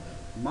as the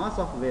mass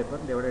of vapor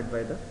divided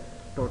by the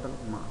total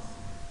mass.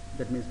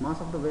 That means mass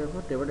of the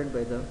vapor divided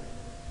by the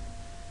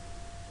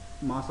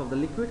mass of the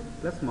liquid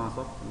plus mass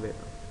of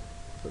vapor.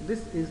 So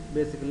this is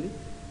basically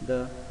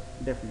the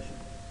definition.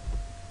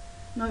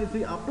 Now if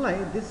we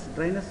apply this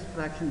dryness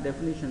fraction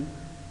definition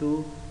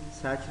to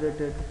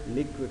saturated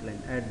liquid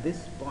line at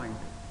this point,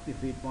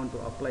 if we want to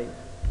apply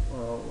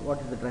what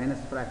is the dryness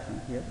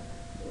fraction here,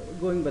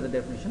 going by the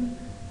definition,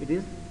 It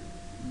is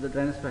the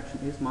Dreyer's fraction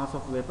is mass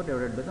of vapor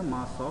divided by the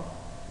mass of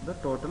the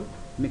total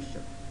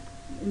mixture.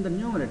 In the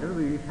numerator,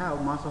 we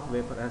have mass of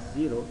vapor as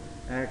 0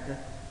 at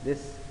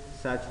this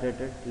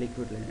saturated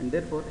liquid line, and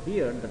therefore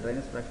here the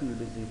Dreyer's fraction will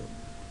be 0.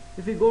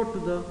 If we go to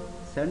the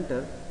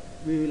center,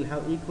 we will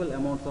have equal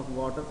amounts of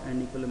water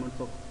and equal amounts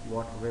of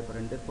water vapor,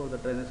 and therefore the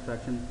Dreyer's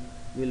fraction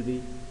will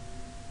be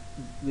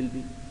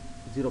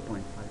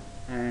 0.5.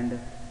 And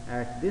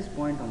at this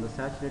point on the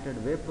saturated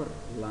vapor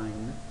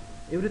line,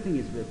 everything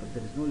is vapor,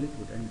 there is no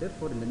liquid, and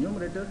therefore in the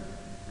numerator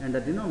and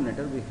the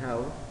denominator we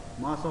have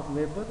mass of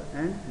vapor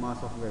and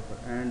mass of vapor,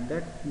 and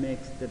that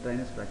makes the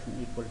Dreyer's fraction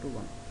equal to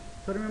 1.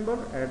 So remember,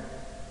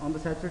 on the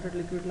saturated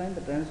liquid line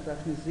the Dreyer's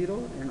fraction is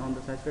 0, and on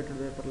the saturated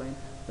vapor line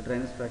the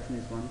Dreyer's fraction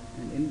is 1,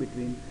 and in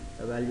between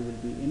the value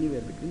will be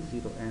anywhere between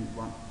 0 and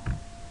 1.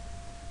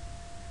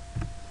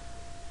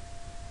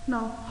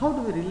 Now, how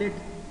do we relate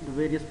the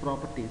various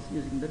properties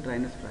using the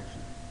Dreyer's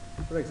fraction?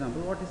 For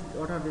example,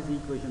 what are these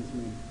equations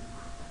mean?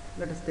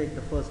 Let us take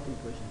the first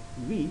equation.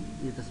 V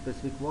is the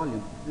specific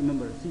volume.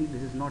 Remember, see,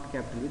 this is not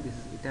capital V, this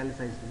is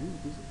italicized V,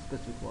 this is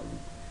specific volume.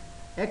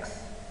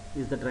 X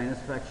is the Dreyer's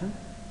fraction.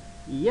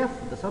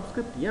 F, the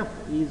subscript F,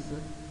 is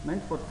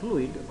meant for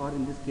fluid, or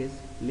in this case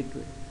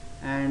liquid,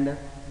 and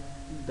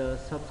the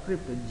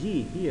subscript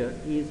G here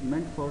is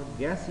meant for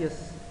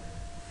gaseous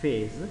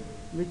phase,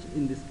 which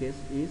in this case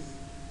is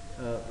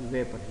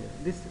vapor here.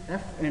 This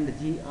F and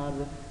G are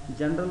the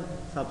general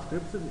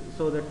subscripts,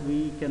 so that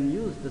we can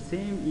use the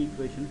same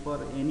equation for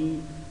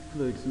any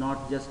fluids,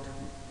 not just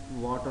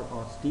water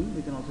or steam.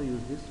 We can also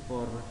use this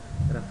for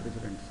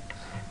refrigerants.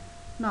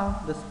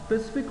 Now, the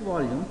specific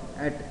volume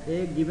at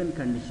a given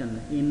condition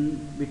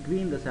in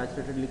between the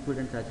saturated liquid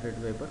and saturated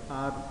vapor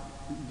are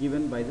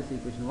given by this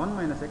equation: 1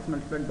 minus x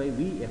multiplied by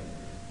Vf.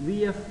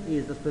 Vf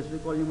is the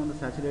specific volume on the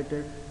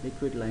saturated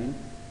liquid line,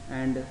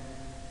 and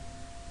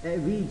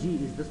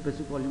Vg is the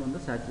specific volume on the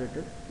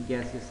saturated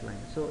gaseous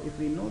line. So if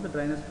we know the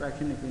Dreyer's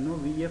fraction, if we know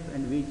Vf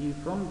and Vg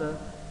from the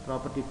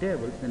property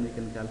tables, then we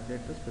can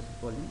calculate the specific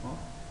volume of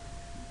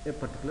a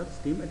particular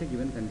steam at a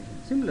given condition.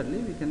 Similarly,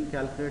 we can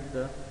calculate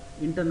the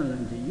internal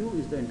energy. U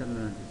is the internal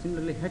energy.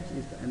 Similarly, H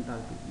is the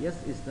enthalpy.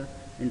 S is the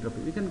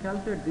entropy. We can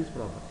calculate these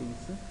properties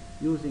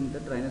using the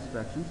Dreyer's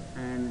fractions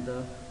and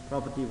the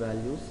property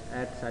values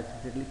at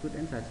saturated liquid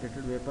and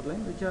saturated vapor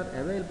line, which are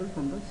available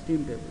from the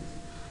steam tables.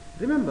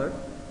 Remember,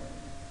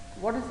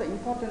 what is the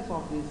importance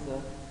of these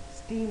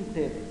steam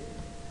tables?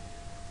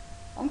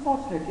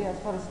 Unfortunately, as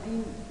far as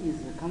steam is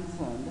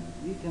concerned,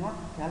 we cannot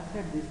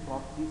calculate these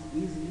properties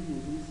easily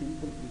using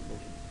simple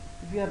equations.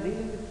 If we are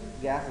dealing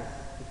with gases,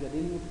 if we are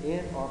dealing with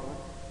air or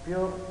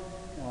pure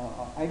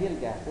ideal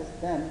gases,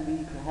 then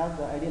we have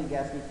the ideal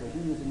gas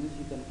equation using which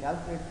you can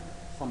calculate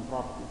some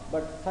properties.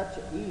 But such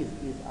ease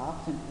is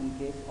absent in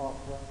case of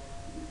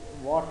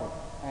water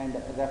and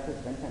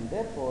refrigerants, and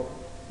therefore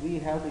we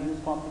have to use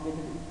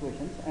complicated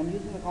equations, and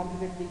using the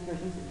complicated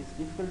equations it is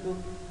difficult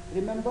to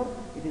remember,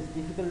 it is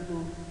difficult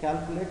to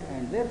calculate,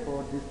 and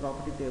therefore these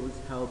property tables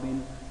have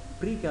been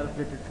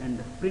pre-calculated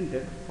and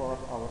printed for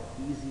our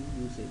easy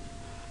usage.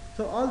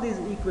 So all these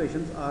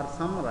equations are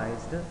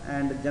summarized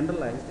and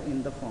generalized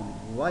in the form: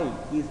 y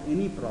is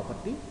any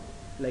property,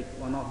 like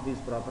one of these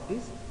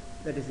properties,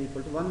 that is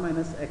equal to 1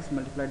 minus x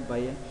multiplied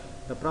by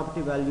the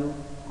property value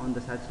on the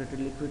saturated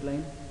liquid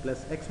line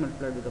plus x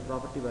multiplied with the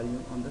property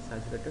value on the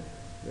saturated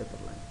vapor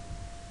line.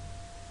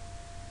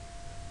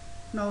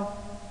 Now,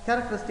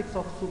 characteristics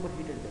of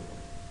superheated vapor.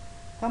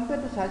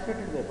 Compared to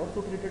saturated vapor,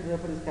 superheated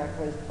vapor is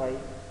characterized by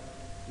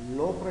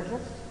low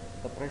pressures.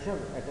 The pressure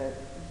at a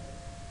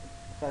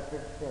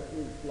saturated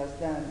is less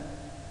than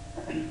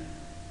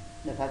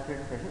the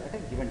saturated pressure at a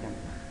given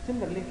temperature.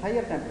 Similarly,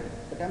 higher temperature.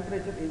 The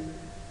temperature is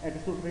at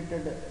a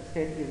superheated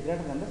state is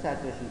greater than the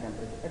saturation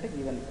temperature at a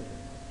given pressure.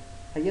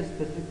 Higher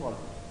specific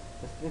volume.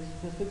 The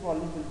specific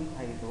volumes will be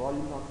higher. The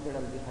volumes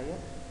occupied will be higher.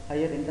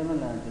 Higher internal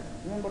energies.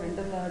 Remember,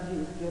 internal energy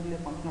is purely a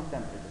function of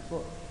temperature.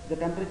 So, if the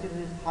temperature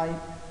is high,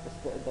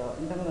 the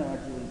internal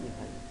energy will be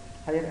high.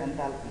 Higher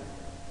enthalpy.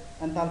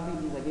 Enthalpy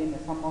is again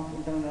a sum of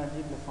internal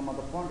energy plus some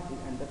other quantity,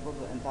 and therefore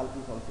the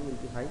enthalpies also will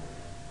be high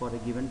for a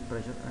given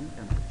pressure and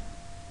temperature.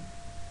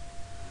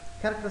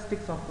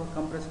 Characteristics of a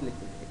compressed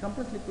liquid. A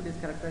compressed liquid is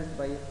characterized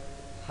by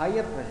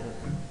higher pressures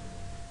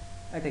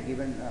at a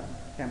given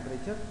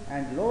temperature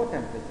and lower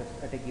temperatures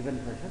at a given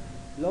pressure,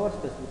 lower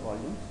specific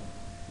volumes,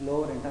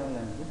 lower internal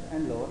energies,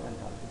 and lower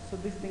enthalpies. So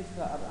these things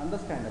are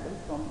understandable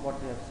from what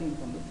we have seen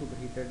from the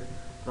superheated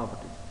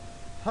properties.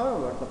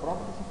 However, the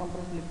properties of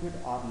compressed liquid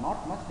are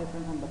not much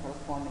different from the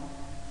corresponding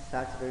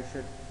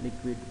saturated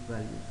liquid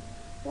values.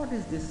 What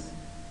is this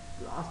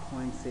last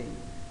point saying?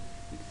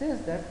 It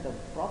says that the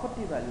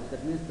property values,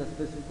 that means the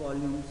specific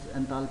volumes,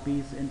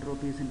 enthalpies,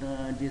 entropies, internal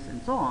energies,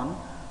 and so on,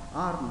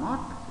 are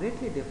not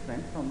greatly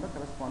different from the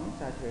corresponding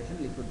saturation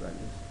liquid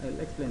values. I will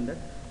explain that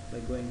by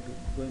going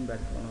back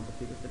to one of the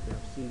figures that we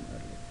have seen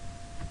earlier.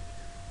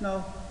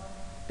 Now,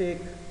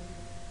 take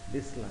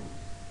this line.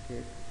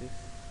 Take this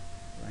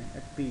line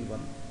at P1.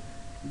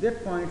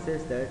 That point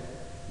says that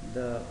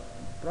the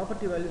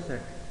property values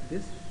at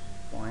this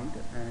point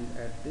and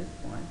at this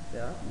point they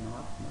are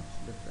not much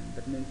different.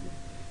 That means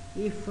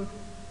if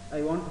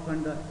I want to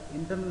find the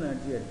internal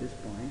energy at this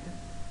point,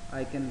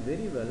 I can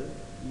very well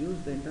use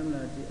the internal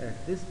energy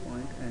at this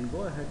point and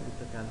go ahead with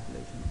the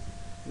calculations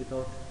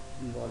without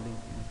involving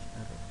much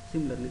error.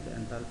 Similarly, the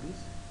enthalpies,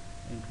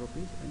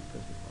 entropies and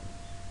specific volumes.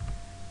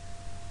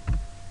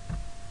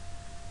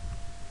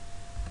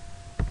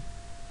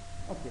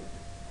 Okay,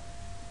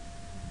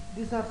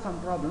 these are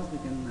some problems we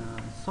can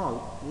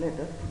solve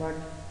later, but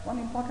one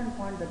important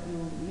point that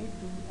you need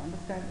to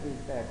understand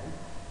is that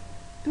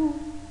to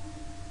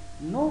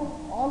know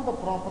all the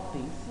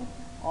properties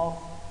of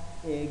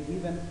a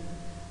given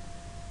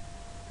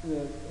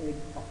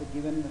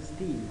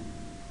steam,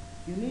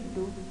 you need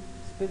to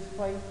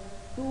specify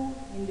two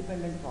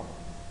independent properties.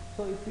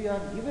 So if we are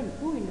given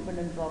two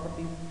independent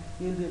properties,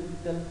 you will be able to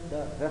tell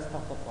the rest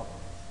of the properties.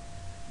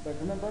 But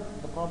remember,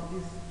 the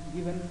properties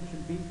given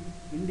should be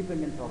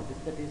independent properties.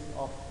 That is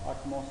of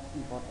utmost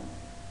importance.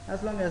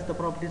 As long as the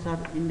properties are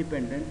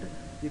independent,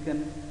 you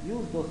can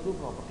use those two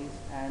properties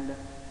and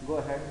go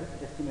ahead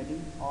with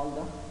estimating all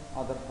the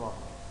other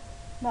properties.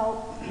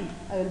 Now,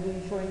 I will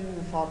be showing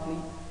you shortly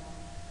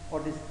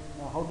what is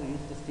how to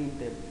use the steam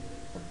table.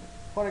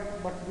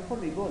 But before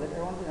we go there,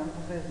 I want to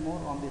emphasize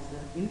more on this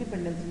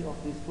independency of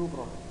these two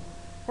properties.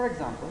 For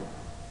example,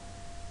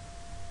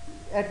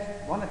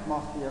 at 1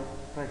 atmosphere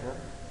pressure,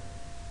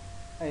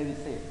 I will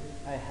say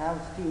I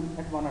have steam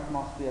at 1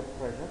 atmosphere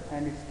pressure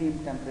and its steam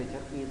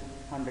temperature is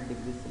 100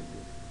 degrees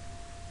Celsius.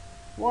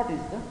 What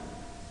is the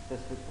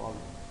specific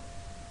volume?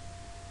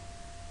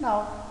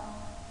 Now,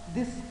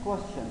 this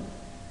question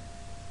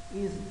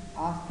is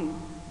asking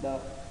the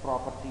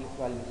property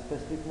value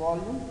specific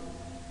volume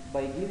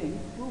by giving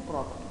two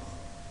properties.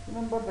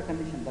 Remember the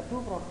condition, the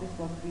two properties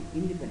must be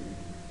independent.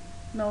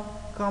 Now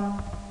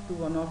come to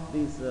one of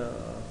these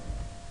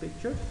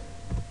pictures.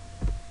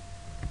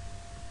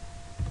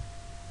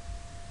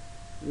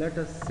 Let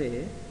us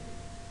say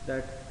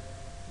that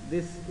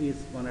this is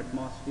 1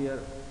 atmosphere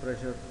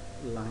pressure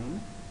line.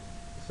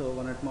 So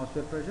 1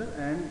 atmosphere pressure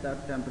and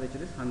that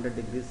temperature is 100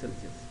 degrees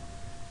Celsius.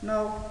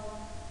 Now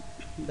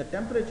the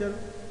temperature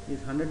is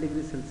 100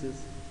 degrees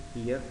Celsius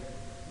here,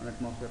 1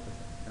 atmosphere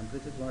pressure.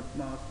 Temperature is 1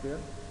 atmosphere,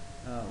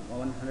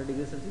 100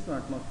 degrees Celsius, 1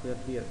 atmosphere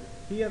here.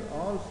 Here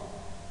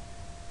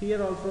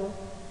also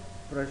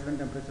pressure and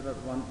temperature are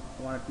 1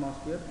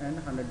 atmosphere and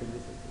 100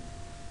 degrees Celsius.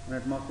 1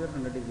 atmosphere,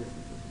 100 degrees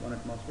Celsius. 1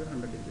 atmosphere,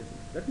 100 degrees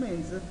Celsius. That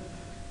means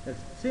that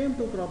same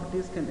two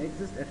properties can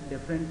exist at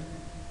different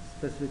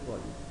specific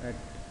volumes.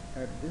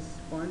 At this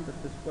point the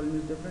specific volume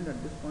is different,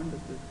 at this point the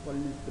specific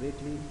volume is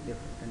greatly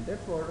different, and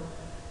therefore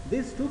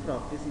these two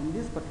properties in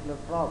this particular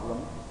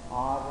problem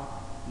are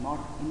not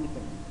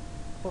independent.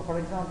 So for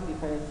example,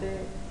 if I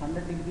say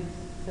 100 degrees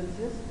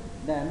Celsius,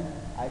 then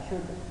I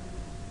should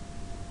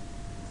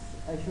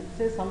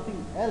say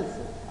something else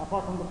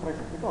apart from the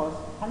pressure, because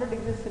 100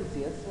 degrees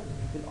Celsius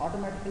will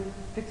automatically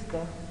fix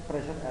the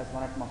pressure as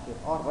 1 atmosphere,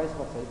 or vice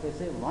versa. If I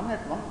say 1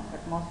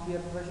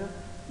 atmosphere pressure,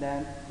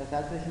 then the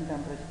saturation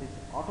temperature is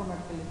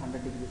automatically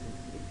 100 degrees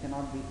Celsius. It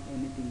cannot be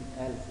anything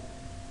else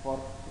for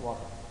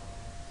water.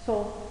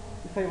 So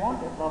if I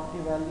want a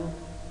property value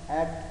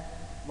at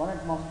 1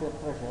 atmosphere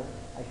pressure,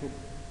 I should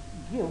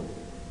give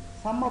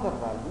some other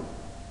value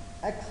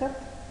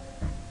except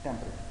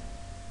temperature,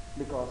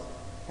 because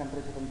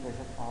temperature and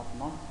pressure are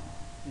not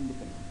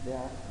independent, they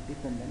are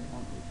dependent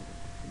on each other.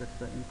 So that's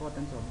the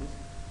importance of this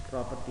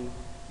property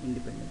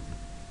independency.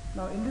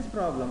 Now in this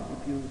problem,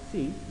 if you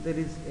see, there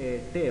is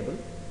a table.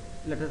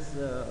 Let us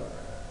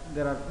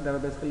there are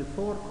basically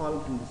 4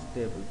 columns in this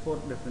table, 4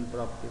 different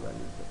property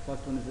values. The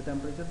first one is the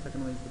temperature,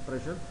 second one is the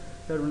pressure,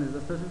 third one is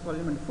the specific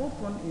volume, and fourth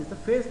one is the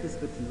phase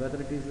description,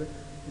 whether it is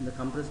in the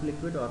compressed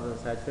liquid or the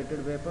saturated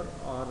vapor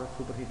or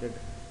superheated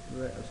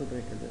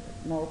vapor.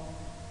 Now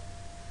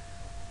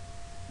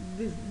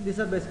these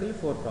are basically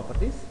 4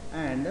 properties,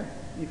 and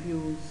if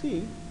you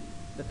see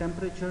the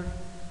temperature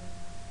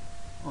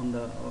on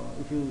the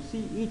if you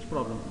see each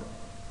problem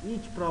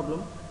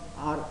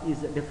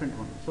is a different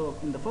one. So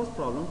in the first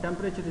problem,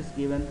 temperature is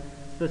given,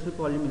 specific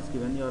volume is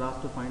given, you are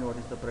asked to find what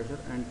is the pressure,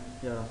 and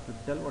you are asked to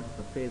tell what is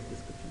the phase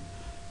description.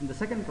 In the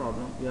second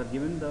problem, you are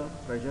given the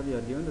pressure, you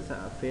are given the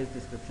phase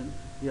description,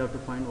 you have to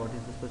find what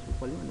is the specific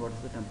volume and what is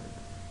the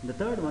temperature. In the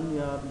third one,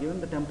 you are given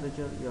the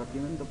temperature, you are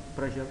given the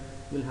pressure,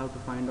 you will have to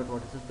find out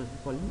what is the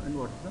specific volume and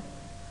what is the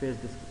phase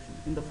description.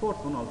 In the fourth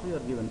one also, you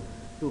are given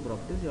 2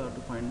 properties, you have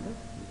to find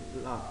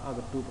the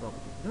other 2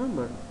 properties.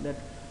 Remember that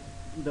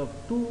the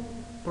 2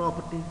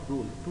 property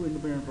rule, 2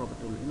 independent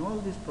property rule, in all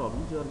these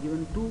problems you are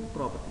given 2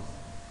 properties.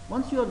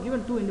 Once you are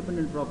given 2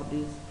 independent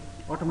properties,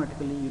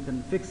 automatically you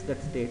can fix that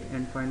state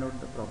and find out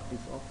the properties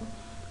of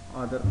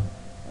other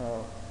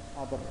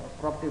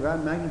property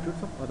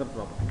magnitudes of other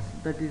properties.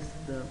 That is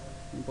the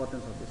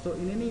importance of this. So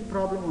in any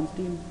problem on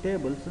steam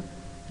tables,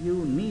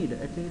 you need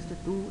at least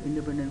 2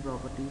 independent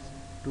properties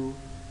to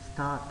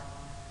start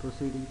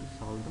proceeding to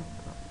solve the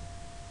problem.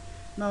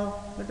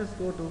 Now let us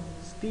go to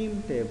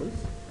steam tables,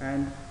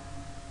 and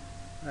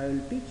I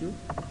will teach you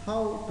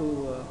how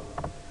to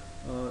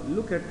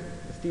look at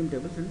the steam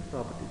tables and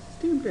properties.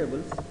 Steam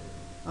tables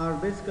are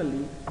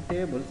basically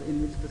tables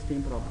in which the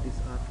steam properties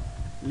are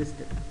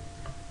listed.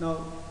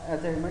 Now,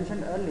 as I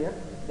mentioned earlier,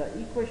 the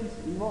equations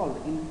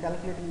involved in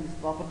calculating these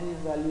property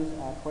values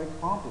are quite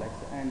complex,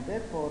 and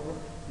therefore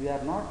we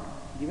are not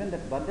given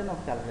that burden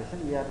of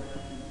calculation. We are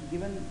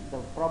given the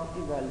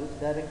property values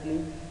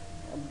directly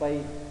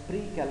by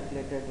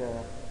pre-calculated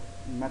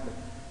method.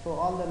 So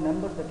all the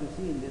numbers that you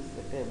see in this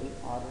table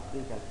are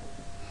pre-calculated.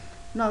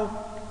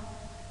 Now,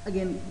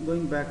 again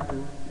going back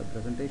to the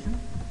presentation,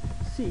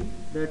 see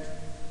that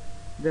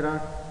there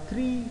are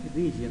three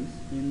regions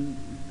in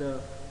the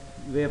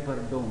vapor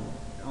dome.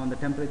 On the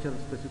temperature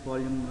specific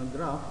volume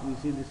graph, we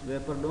see this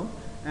vapor dome,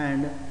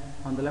 and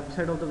on the left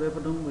side of the vapor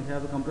dome we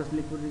have a compressed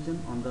liquid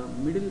region. On the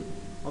middle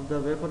of the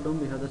vapor dome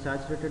we have the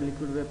saturated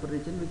liquid vapor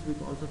region, which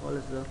we also call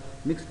as the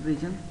mixed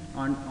region,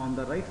 and on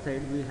the right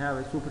side we have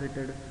a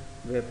superheated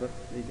vapor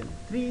region.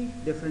 Three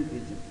different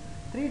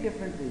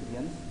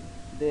regions,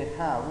 they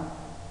have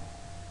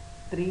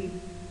three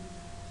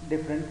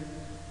different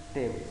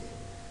tables.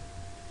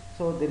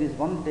 So there is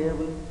one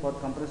table for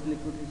compressed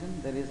liquid region,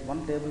 there is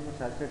one table for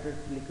saturated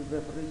liquid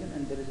vapor region,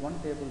 and there is one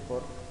table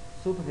for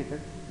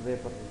superheated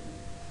vapor region.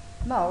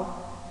 Now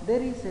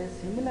there is a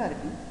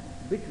similarity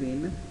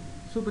between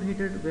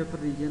superheated vapor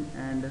region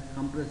and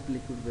compressed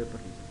liquid vapor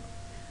region.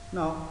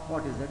 Now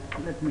what is that?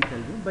 Let me tell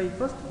you by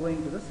first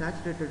going to the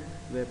saturated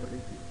vapor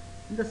region.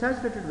 In the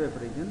saturated vapor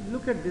region,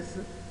 look at this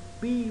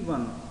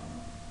P1,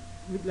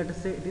 with, let us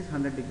say it is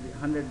 100 degree,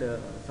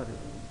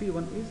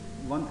 P1 is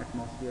 1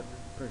 atmosphere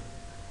pressure.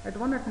 At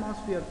 1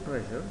 atmosphere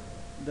pressure,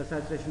 the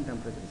saturation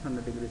temperature is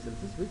 100 degrees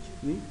Celsius, which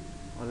we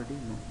already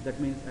know. That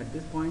means at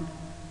this point,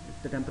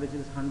 if the temperature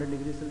is 100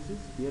 degrees Celsius,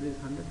 here is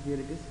 100, here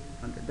it is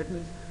 100. That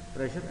means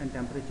pressure and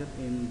temperature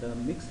in the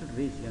mixed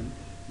region,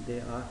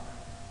 they are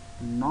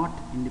not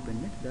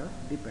independent, they are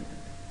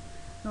dependent.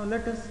 Now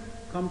let us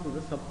come to the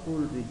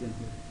subcooled region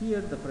here.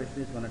 Here the pressure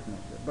is 1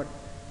 atmosphere, but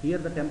here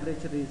the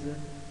temperature is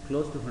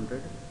close to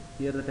 100.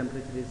 Here the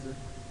temperature is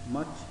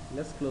much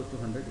less close to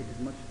 100. It is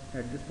much,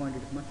 at this point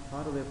it is much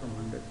far away from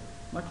 100,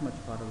 much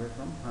far away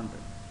from 100.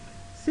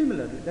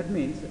 Similarly, that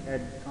means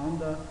on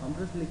the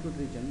compressed liquid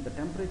region, the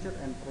temperature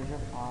and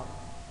pressure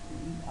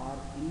are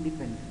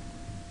independent.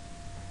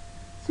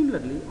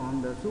 Similarly,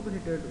 on the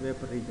superheated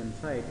vapor region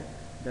side,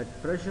 that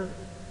pressure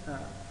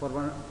for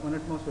 1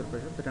 atmosphere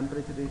pressure, the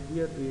temperature is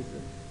here is,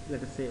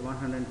 let us say,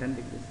 110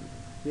 degrees Celsius.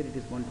 Here it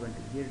is 120,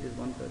 here it is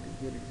 130,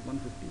 here it is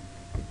 150.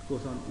 It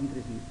goes on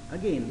increasing.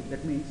 Again,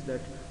 that means that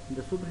in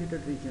the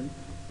superheated region,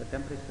 the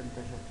temperature and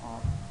pressure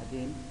are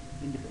again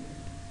independent.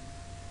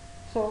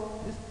 So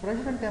this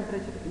pressure and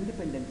temperature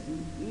independency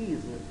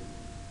is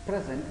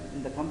present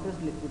in the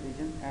compressed liquid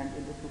region and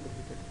in the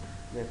superheated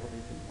vapor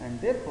region,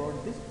 and therefore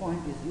this point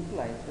is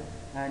utilized,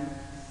 and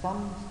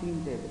some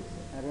steam tables,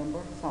 remember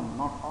some,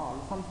 not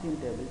all, some steam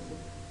tables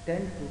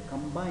tend to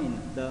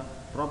combine the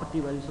property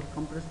values of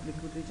compressed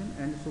liquid region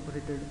and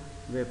superheated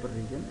vapor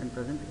region and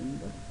present in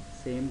the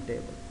same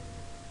table.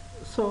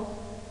 So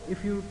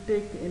if you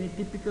take any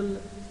typical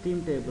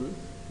steam tables,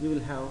 you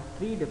will have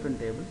three different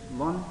tables,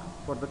 one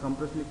for the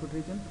compressed liquid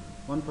region,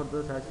 one for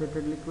the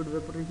saturated liquid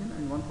vapor region,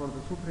 and one for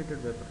the superheated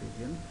vapor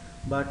region.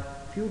 But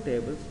few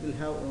tables will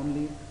have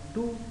only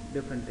two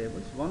different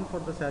tables, one for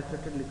the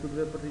saturated liquid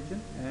vapor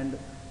region and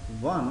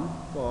one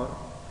for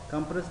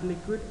compressed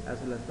liquid as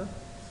well as the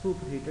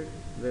superheated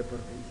vapor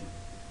region.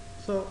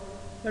 So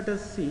let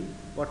us see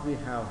what we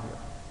have here.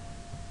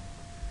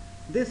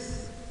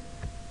 This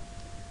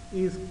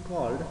is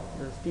called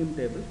the steam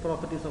table,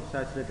 properties of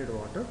saturated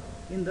water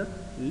in the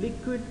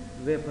liquid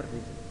vapor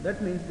region.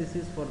 That means this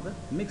is for the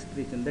mixed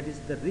region, that is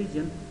the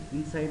region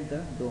inside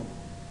the dome.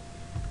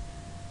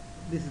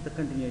 This is the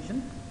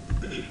continuation,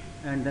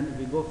 and then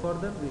we go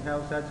further, we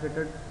have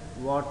saturated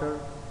water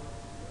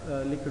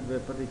liquid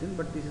vapor region,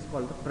 but this is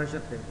called the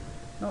pressure table.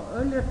 Now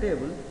earlier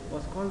table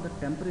was called the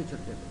temperature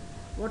table.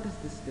 What is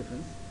this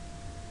difference?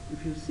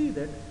 If you see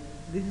that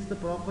this is the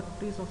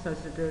properties of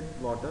saturated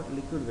water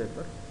liquid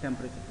vapor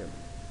temperature table.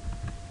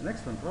 The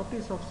next one,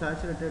 properties of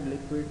saturated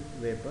liquid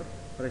vapor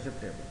pressure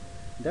table.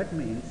 That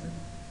means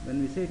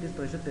when we say it is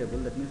pressure table,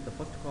 that means the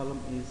first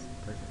column is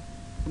pressure.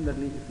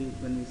 Similarly,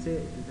 when we say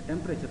it is a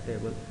temperature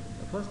table,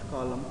 the first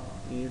column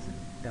is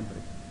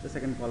temperature, the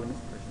second column is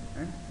pressure,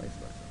 and vice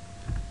versa.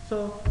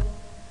 So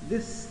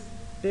this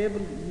table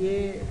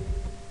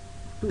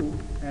A2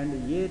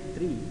 and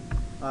A3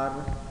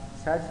 are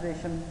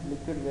saturation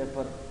liquid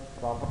vapor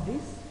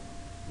properties.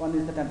 One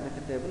is the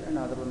temperature table and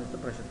another one is the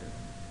pressure table.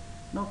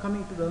 Now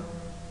coming to the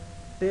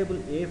table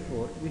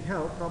A4, we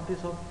have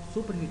properties of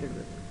superheated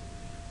vapor.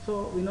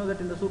 So we know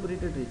that in the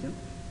superheated region,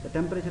 the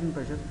temperature and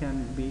pressure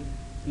can be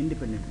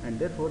independent, and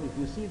therefore if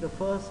you see the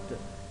first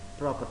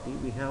property,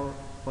 we have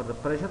for the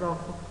pressure of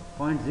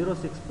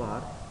 0.06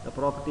 bar, the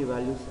property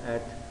values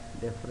at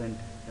different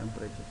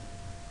temperatures.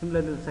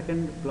 Similarly, the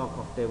second block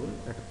of table,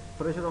 at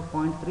pressure of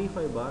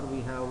 0.35 bar,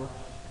 we have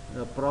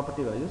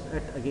property values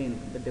at again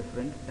the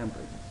different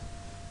temperatures.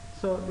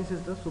 So this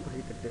is the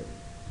superheated table.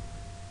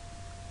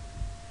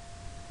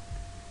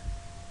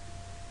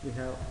 we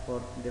have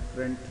for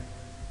different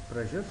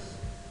pressures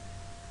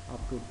up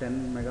to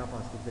 10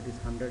 megapascals, that is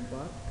 100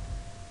 bar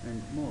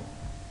and more.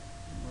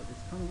 What is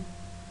coming?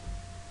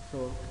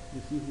 So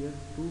you see here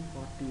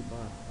 240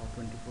 bar or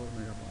 24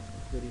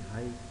 megapascals, very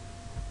high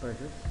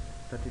pressures,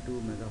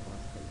 32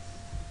 megapascals.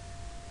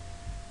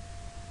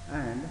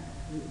 And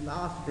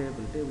last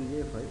table, table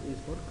A5, is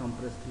for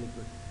compressed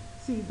liquid.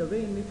 See, the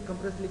way in which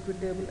compressed liquid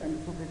table and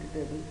liquidity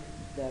table,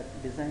 the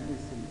design is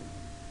similar,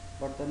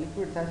 but the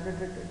liquid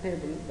saturated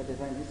table, the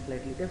design is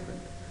slightly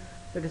different.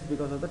 That is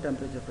because of the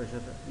temperature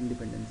pressure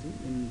independency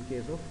in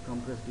case of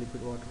compressed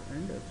liquid water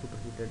and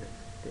superheated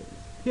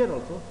tables. Here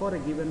also, for a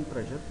given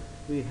pressure,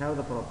 we have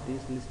the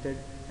properties listed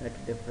at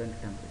different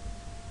temperatures.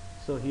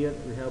 So here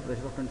we have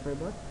pressure of 25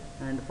 bar,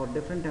 and for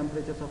different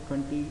temperatures of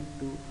 20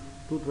 to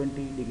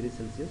 220 degrees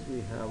Celsius,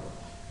 we have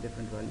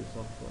different values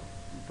of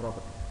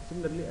property.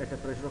 Similarly, at a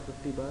pressure of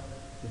 50 bar,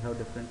 we have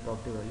different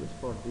property values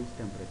for these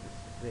temperatures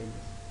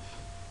ranges.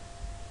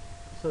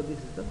 So this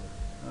is the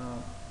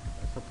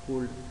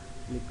subcooled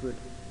liquid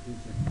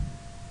region.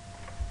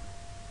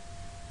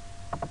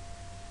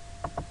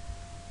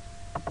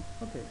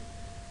 Okay,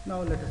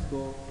 now let us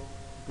go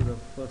to the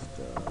first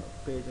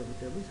page of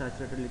the table,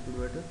 saturated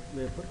liquid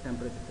vapor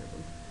temperature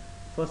table.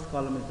 First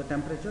column is the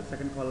temperature,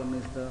 second column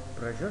is the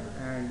pressure,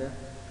 and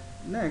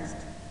next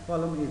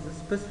column is the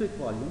specific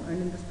volume.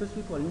 And in the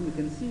specific volume, you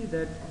can see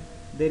that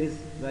there is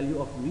value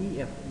of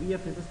Vf.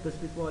 Vf is the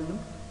specific volume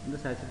on the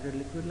saturated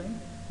liquid line.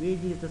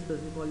 Vg is the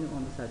specific volume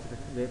on the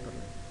saturated vapor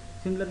line.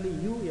 Similarly,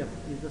 Uf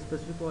is the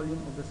specific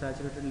volume of the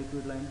saturated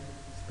liquid line,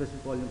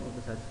 specific volume of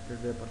the saturated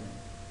vapor line.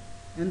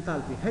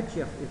 Enthalpy,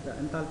 Hf, is the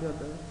enthalpy of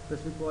the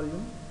specific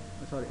volume,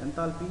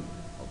 enthalpy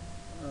of,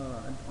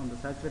 on the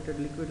saturated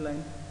liquid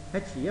line.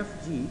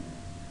 Hfg,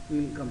 we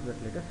will come to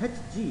that later.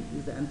 Hg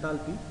is the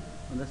enthalpy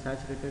on the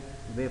saturated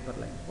vapor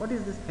line. What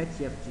is this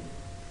Hfg?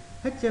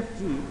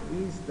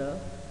 Hfg is the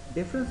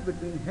difference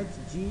between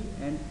Hg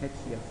and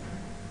Hf.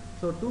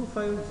 So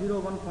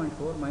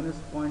 2501.4 minus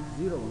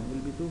 0.01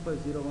 will be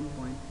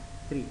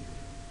 2501.3.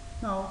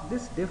 Now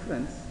this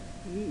difference,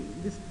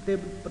 this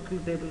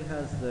particular table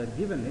has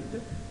given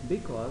it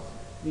because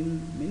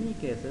in many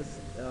cases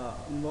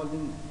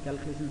involving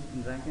calculations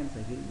in Rankine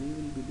cycle, we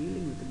will be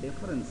dealing with the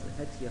difference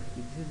Hfg.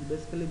 This is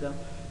basically the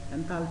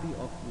enthalpy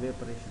of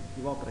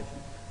evaporation.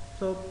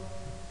 So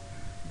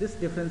this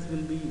difference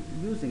will be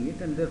using it,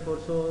 and therefore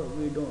so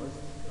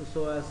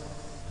as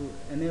to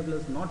enable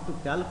us not to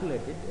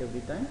calculate it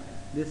every time,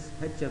 this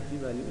Hfg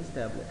value is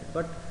tabulated.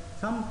 But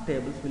some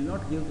tables will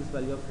not give this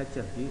value of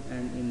Hfg,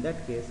 and in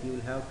that case you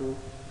will have to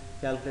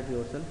calculate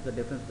yourself the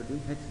difference between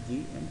Hg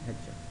and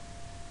Hf.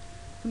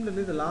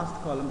 Similarly, the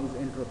last column is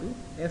entropy.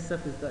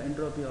 Sf is the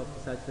entropy of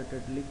the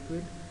saturated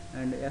liquid,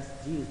 and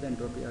Sg is the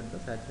entropy at the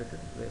saturated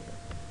vapor.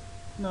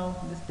 Now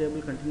this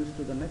table continues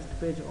to the next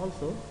page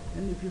also,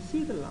 and if you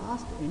see the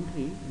last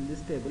entry in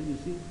this table, you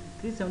see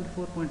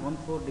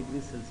 374.14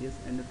 degrees Celsius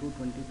and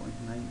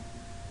 220.9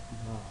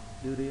 bar.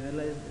 Do you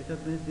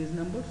recognize these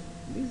numbers?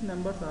 These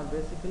numbers are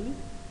basically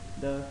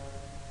the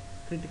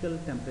critical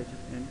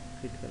temperature and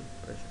critical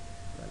pressure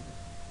values.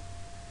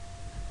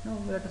 Now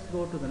let us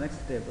go to the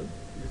next table.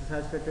 This is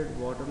saturated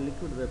water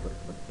liquid vapor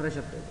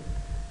pressure table.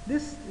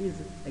 This is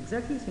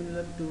exactly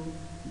similar to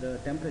the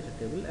temperature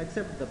table,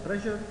 except the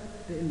pressure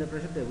in the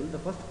pressure table, the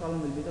first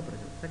column will be the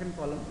pressure, second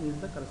column is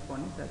the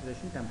corresponding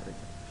saturation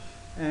temperature,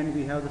 and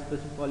we have the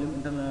specific volume,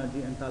 internal energy,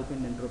 enthalpy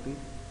and entropy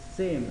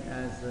same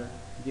as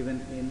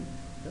given in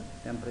the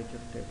temperature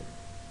table.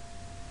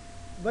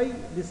 Why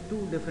these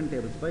two different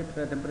tables? Why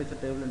temperature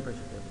table and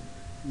pressure table?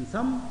 In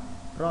some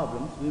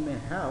problems we may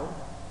have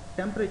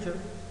temperature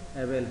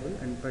available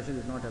and pressure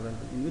is not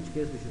available, in which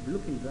case we should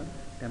look in the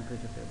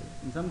temperature table.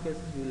 In some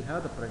cases we will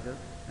have the pressure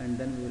and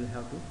then we will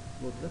have to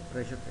go to the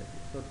pressure table.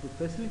 So to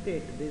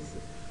facilitate this,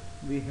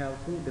 we have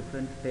two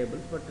different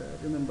tables, but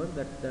remember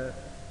that the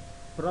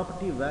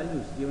property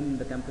values given in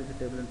the temperature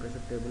table and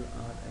pressure table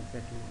are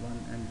exactly one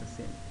and the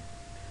same.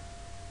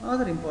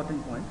 Another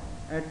important point,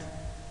 at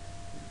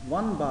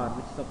 1 bar,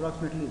 which is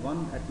approximately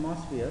 1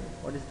 atmosphere,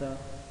 what is the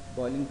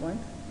boiling point?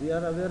 We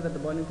are aware that the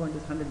boiling point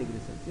is 100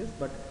 degrees Celsius,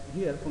 but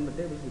here from the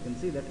tables we can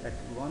see that at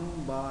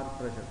 1 bar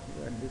pressure,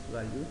 at this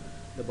value,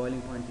 the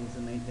boiling point is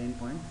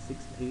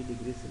 99.63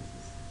 degrees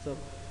Celsius. So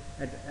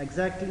at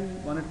exactly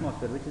 1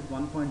 atmosphere, which is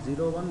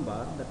 1.01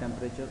 bar, the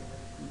temperature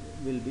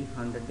will be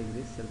 100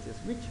 degrees Celsius,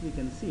 which we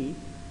can see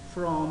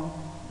from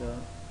the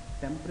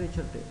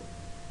temperature table.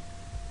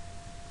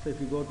 So if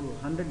you go to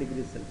 100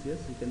 degrees Celsius,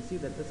 you can see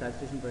that the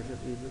saturation pressure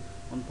is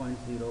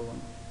 1.01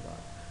 bar.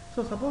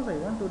 So suppose I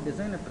want to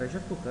design a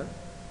pressure cooker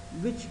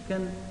which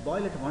can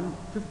boil at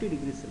 150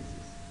 degrees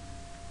Celsius.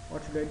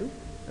 What should I do?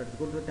 Let us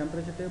go to the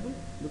temperature table,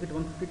 look at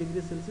 150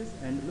 degrees Celsius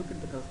and look at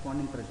the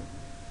corresponding pressure,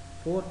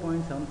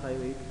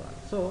 4.758 bar.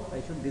 So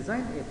I should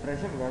design a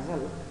pressure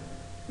vessel,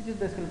 which is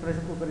basically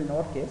pressure cooker in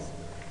our case,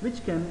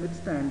 which can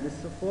withstand this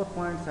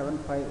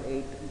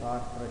 4.758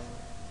 bar pressure.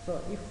 So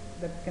if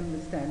that can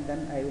withstand,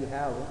 then I will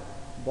have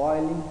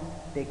boiling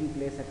taking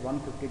place at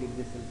 150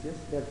 degrees Celsius.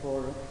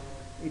 Therefore,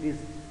 it is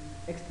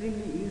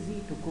extremely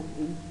easy to cook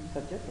in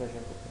such a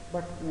pressure cooker.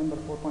 But remember,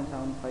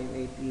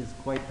 4.758 is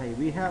quite high.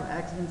 We have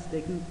accidents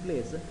taking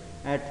place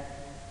at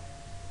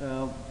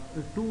uh,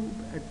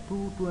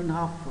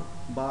 2.5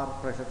 bar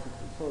pressure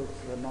system, so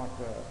it's not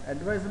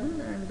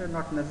advisable and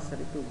not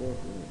necessary to go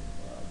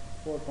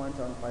to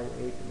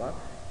 4.758 bar,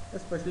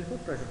 especially for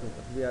pressure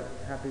cookers. We are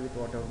happy with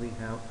whatever we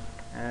have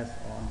as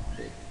on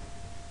date.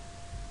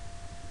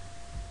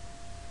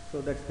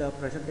 So that's the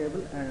pressure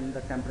table and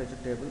the temperature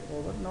table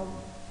over. Now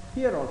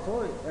here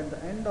also at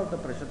the end of the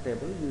pressure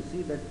table you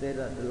see that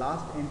the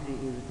last entry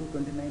is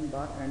 229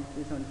 bar and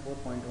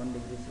 374.1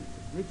 degrees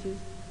Celsius, which is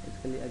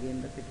basically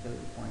again the critical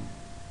point.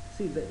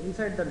 See, the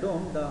inside the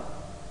dome, the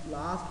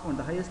last point,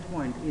 the highest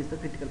point is the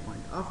critical point.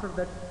 After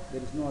that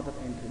there is no other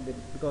entry,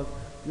 because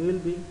we will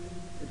be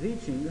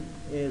reaching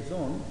a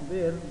zone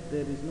where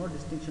there is no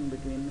distinction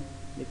between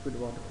liquid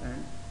water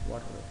and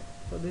water vapor.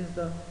 So this is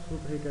the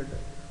superheated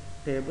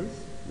tables.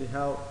 We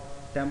have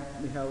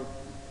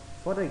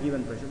for a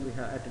given pressure, we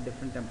have at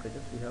different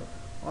temperatures, we have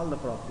all the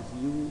properties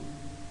U,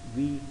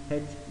 V,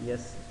 H,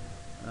 S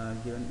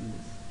given in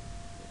this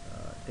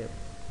table.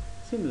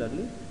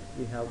 Similarly,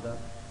 we have the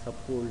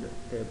subcooled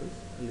tables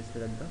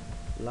listed at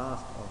the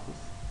last of this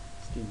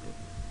steam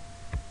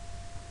table.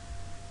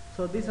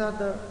 So these are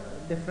the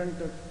different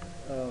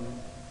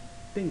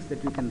things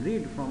that you can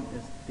read from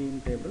a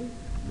steam table.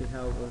 We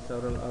have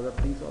several other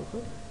things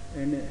also,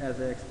 and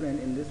as I explained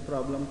in this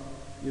problem,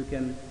 you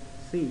can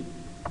see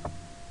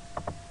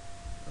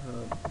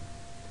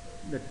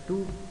the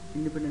two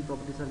independent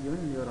properties are given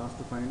and you are asked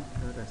to find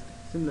the rest.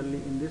 Similarly,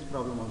 in this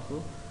problem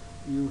also,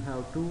 you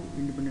have two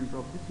independent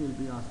properties, you will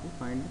be asked to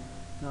find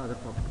the other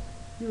properties.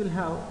 You will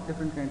have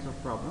different kinds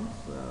of problems,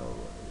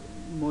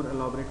 more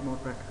elaborate, more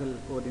practical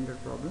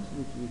oriented problems,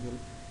 which we will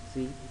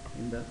see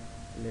in the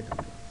later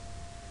class.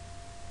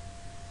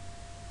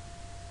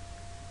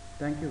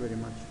 Thank you very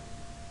much.